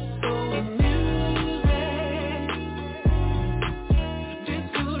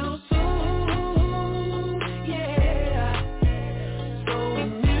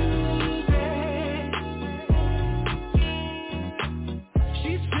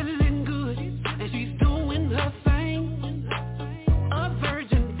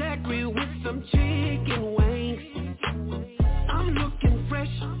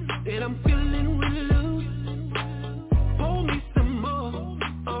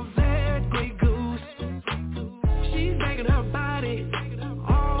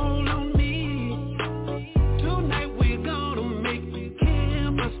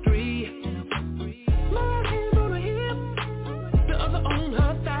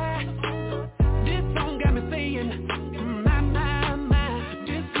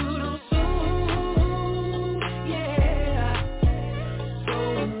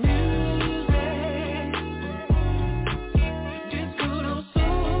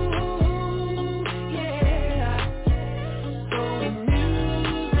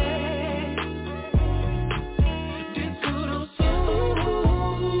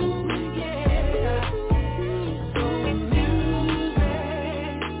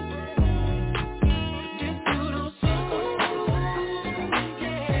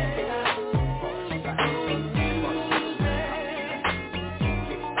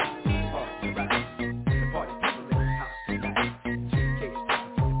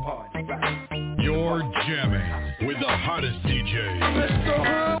 You're jamming with the hottest DJ.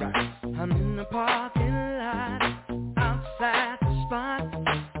 I'm in the parking lot, outside the spot.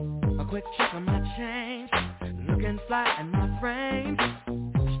 A quick check on my change, looking fly in my frame.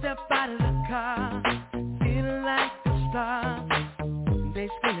 Step out of the car, feeling like a star. They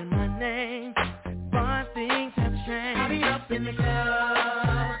screaming my name, but things have changed. I'll be up in the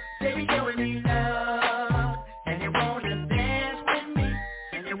club, they be showing me love, and they wanna dance with me,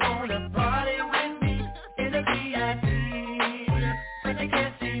 and they wanna party with me in the VIP, but they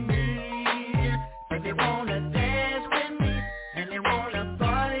can't see me, but they wanna dance with me, and they wanna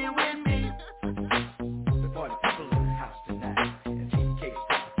party with me. The party people in the house tonight, and TK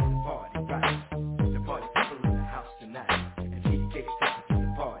stopping to the party right. The party people in the house tonight, and TK stopping to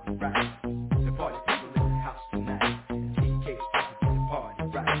the party right. The party people in the house tonight, and TK stopping to the party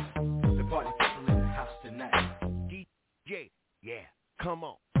right. The party people in the house tonight. DJ, yeah, come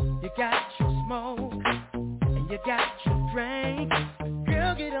on. You got your smoke, and you got your drink.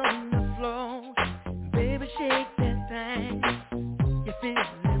 Girl, get on the floor, baby, shake that thing. You're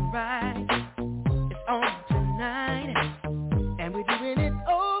feeling right, it's on tonight, and we're doing it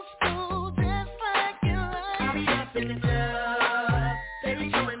old school, just like you like. I'll be up in the club, they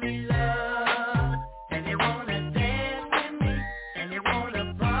be showing me love, and they wanna dance with me, and they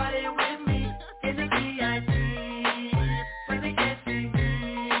wanna party with me in the VIP, but they can't see me,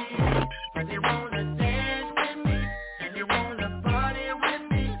 but they wanna dance with me, and they wanna party with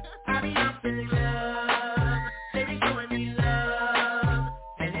me. I'll be up in the club, they be showing me love,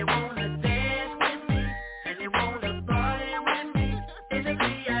 and they wanna dance with me, and they wanna party with me in the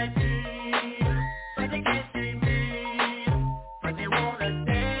VIP, but they can't see me, but they wanna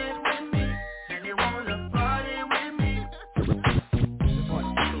dance with me, and they wanna party with me.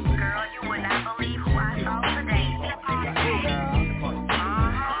 Girl, you would not believe who I saw today.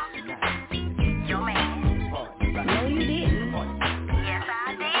 Your man. No, you didn't. Yes,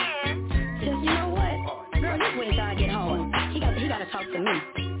 I did. Just, you know what? Girl, just wait until I get home. He got to talk to me.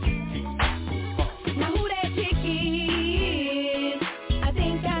 Now who that chick is? I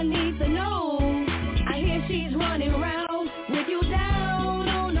think I need to know. I hear she's running around with you down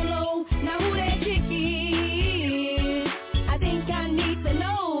on the low. Now who that chick is? I think I need to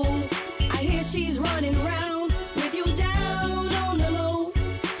know. I hear she's running around with you down on the low.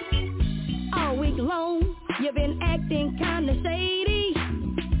 All week long, you've been acting kinda shady.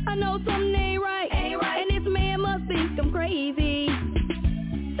 I know something ain't right, and this man must think I'm crazy.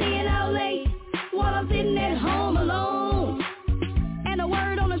 Staying out late while I'm sitting at home alone, and the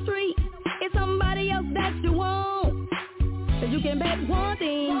word on the street is somebody else that you want. But you can bet one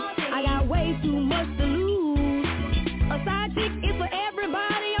thing, I got way too much to lose. A side chick is for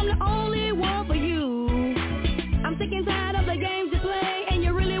everybody, I'm the only one for you. I'm sick and tired of the games you play, and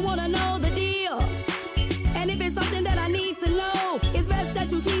you really wanna know the deal. And if it's something that I need to know, it's best that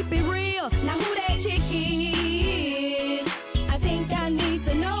you keep it real. Now who that chick is? I think I need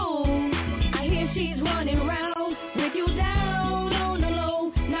to know. I hear she's running around with you down on the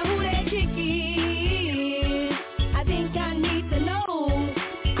low. Now who that chick is? I think I need to know.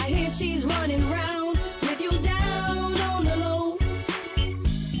 I hear she's running around with you down on the low.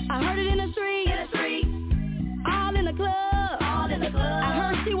 I heard it in the street, all in the club. I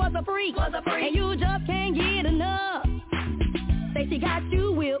heard she was a freak, and you just can't get enough. Say she got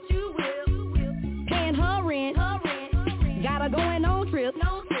you whipped, paying her rent, got her going on trips,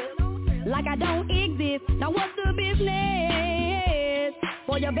 like I don't exist. Now what's the business?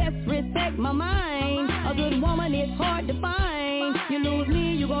 For your best respect my mind. A good woman is hard to find. You lose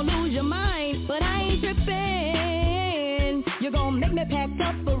me, you gon' lose your mind. But I ain't tripping. You gon' make me pack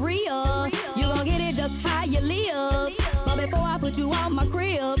up for real. You gon' get it just how you live. But before I put you out my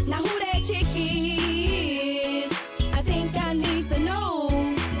crib, now who that chick is? I think I need to know.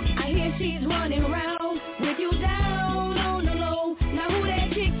 I hear she's running around with you down on the low. Now who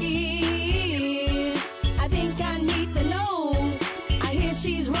that chick is? I think I need to know. I hear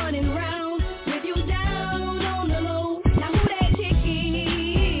she's running around with you down on the low. Now who that chick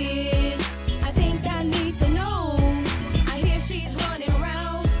is? I think I need to know. I hear she's running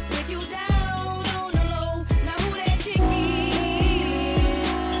around with you down on the low. Now who that chick is?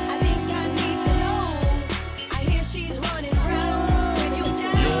 I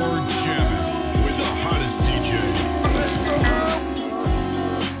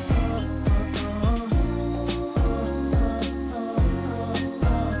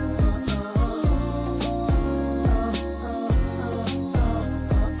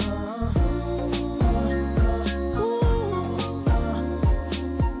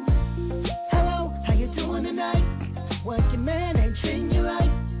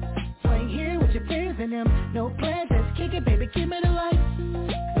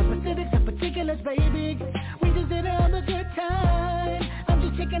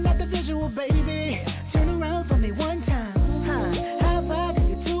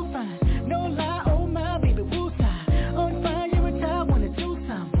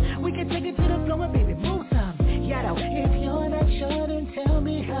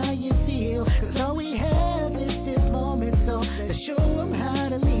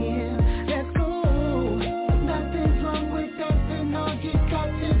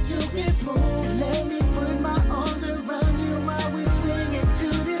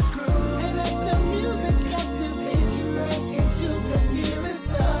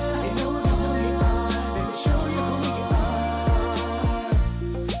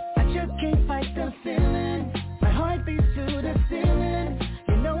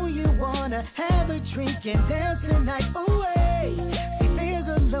can dance the night away. See, there's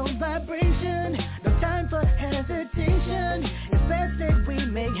a low vibration, no time for hesitation. It's best that we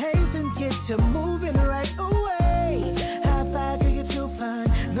make haste and get to moving right away. High five to you too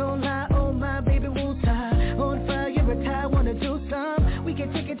fine, no lie, oh my baby won't tie. On fire, retire, wanna do some. We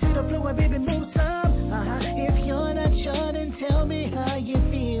can take it to the floor and baby move some. If you're not sure, then tell me how you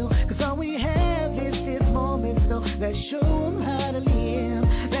feel. Cause all we have is this moment, so let's show them how to live.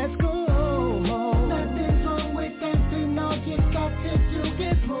 Let's go. Nothing's wrong with dancing, all you got to do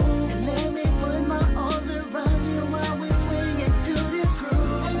is move. And let me put my arms around you while we swing into this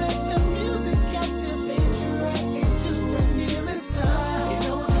groove. And let the music captivate you right into the nearest star. You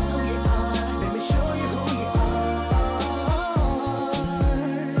know who you are, let me show you who you are.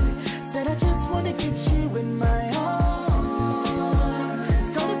 That I just wanna get you in my arms.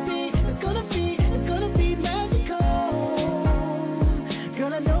 It's gonna be magical.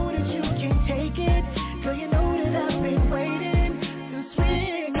 Girl, I know that you can take it. Girl, you know that I've been waiting to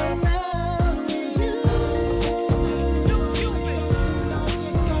swing around with you. All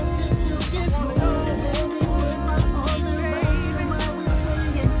you got to do is move. Let me put my arms around you while we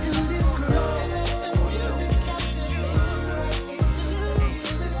swing into this groove. And let the music captivate you right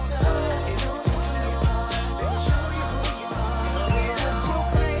into the stars. You know who you are, let me show you who you are.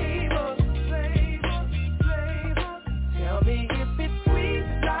 Tell me if it's sweet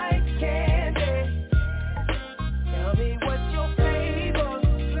like candy. Tell me what's your flavor.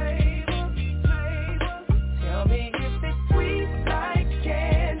 Tell me if it's sweet like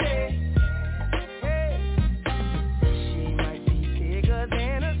candy. Hey. She might be bigger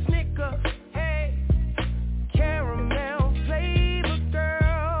than a Snicker. Hey. Caramel flavor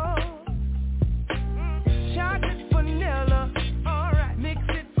girl. Chocolate vanilla. Alright, mix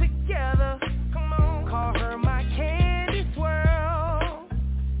it together. Come on, call her my candy swirl.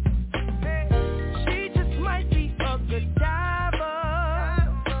 She just might be a good diver.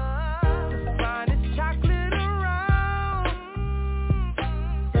 The finest chocolate around.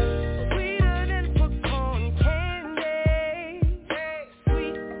 Sweeter than pecan candy.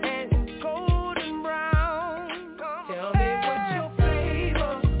 Sweet and golden brown. Tell me what's your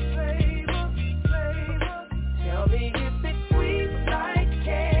flavor. Tell me if it's sweet like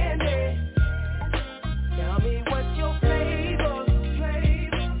candy. Tell me what's your flavor.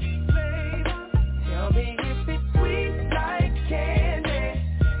 Tell me if it's sweet like candy.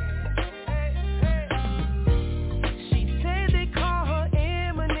 She said they call her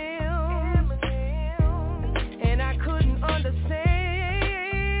M&M, and I couldn't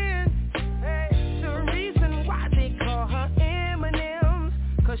understand the reason why they call her M&M's.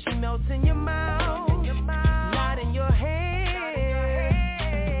 Cause she melts in your mouth, not in your hand.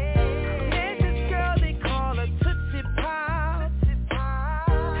 There's this girl they call her Tootsie Pop.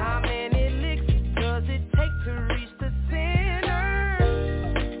 How many licks does it take to reach the center?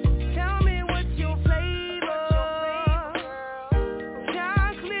 Tell me what's your flavor.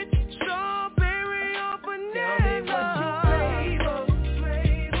 Chocolate, strawberry, or vanilla. Tell me what's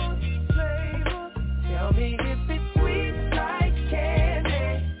your flavor. Tell me if it's sweet like candy.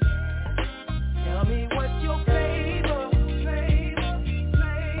 Tell me what's your flavor.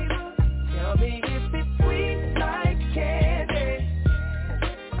 Tell me if it's sweet like candy.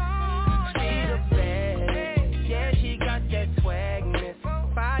 She the baddest, yeah, she got that swagness.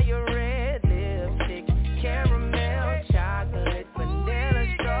 Fire red lipstick, caramel, chocolate, vanilla,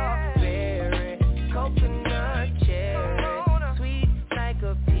 strawberry, coconut, cherry, sweet like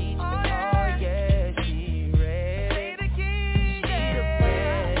a peach. Oh yeah, she ready. She the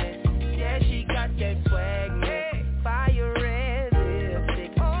baddest, yeah, she got that swagness. Fire red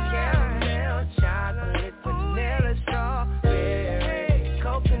lipstick, caramel, chocolate, vanilla, strawberry,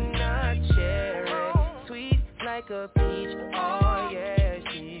 coconut, cherry, sweet like a peach. Oh yeah,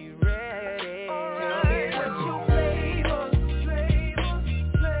 she ready. Tell me what's your flavor.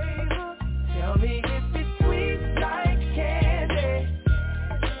 Tell me if it's sweet like candy.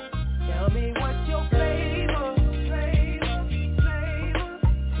 Tell me what's your flavor.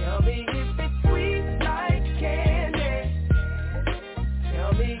 Tell me if it's sweet like candy.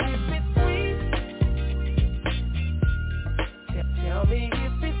 Tell me if it's sweet. Tell me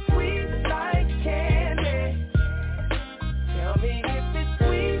if it's sweet like candy. Tell me if it's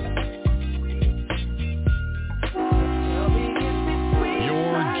sweet. Tell me if it's sweet.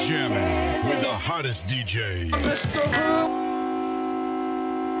 You're like jamming with the candy. hottest DJ.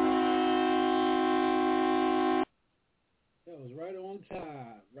 That was right on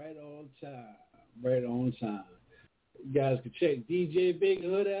time. Right on time. You guys can check DJ Big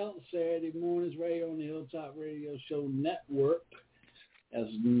Hood out Saturday mornings right here on the Hilltop Radio Show Network. That's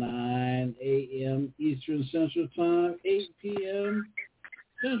 9 a.m. Eastern Central Time, 8 p.m.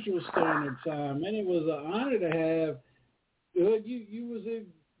 Central Standard Time. And it was an honor to have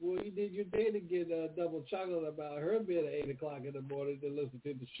you did your day to get double chocolate about her bed at 8 o'clock in the morning to listen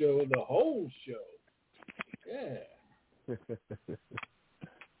to the show, the whole show. Yeah.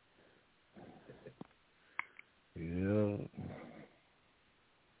 Yeah.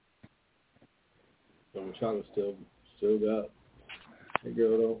 Double chocolate still got that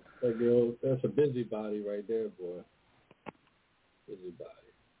girl. That's a busybody right there, boy. Busybody.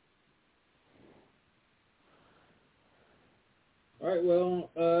 All right, well,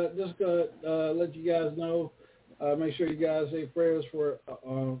 just gonna let you guys know. Make sure you guys say prayers for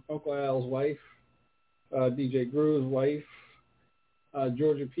Uncle Al's wife, DJ Grew's wife,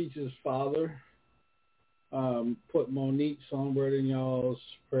 Georgia Peach's father. Put Monique Songbird in y'all's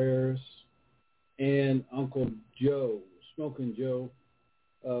prayers, and Uncle Joe, Smoking Joe,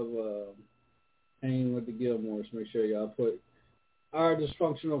 of Hanging with the Gilmores. Make sure y'all put our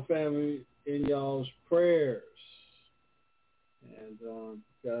dysfunctional family in y'all's prayers. And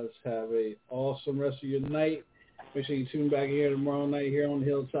guys, have a awesome rest of your night. Make sure you tune back here tomorrow night here on the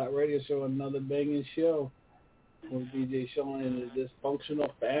Hilltop Radio Show, another banging show with DJ Sean and the dysfunctional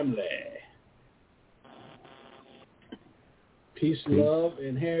family. Peace, love,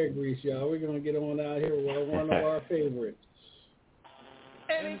 and hair grease, y'all. We're going to get on out here with one of our favorites.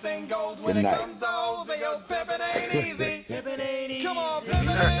 Anything goes when it comes to hoes, because pimpin' ain't easy. Come on,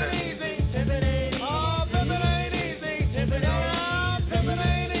 pimpin' ain't easy.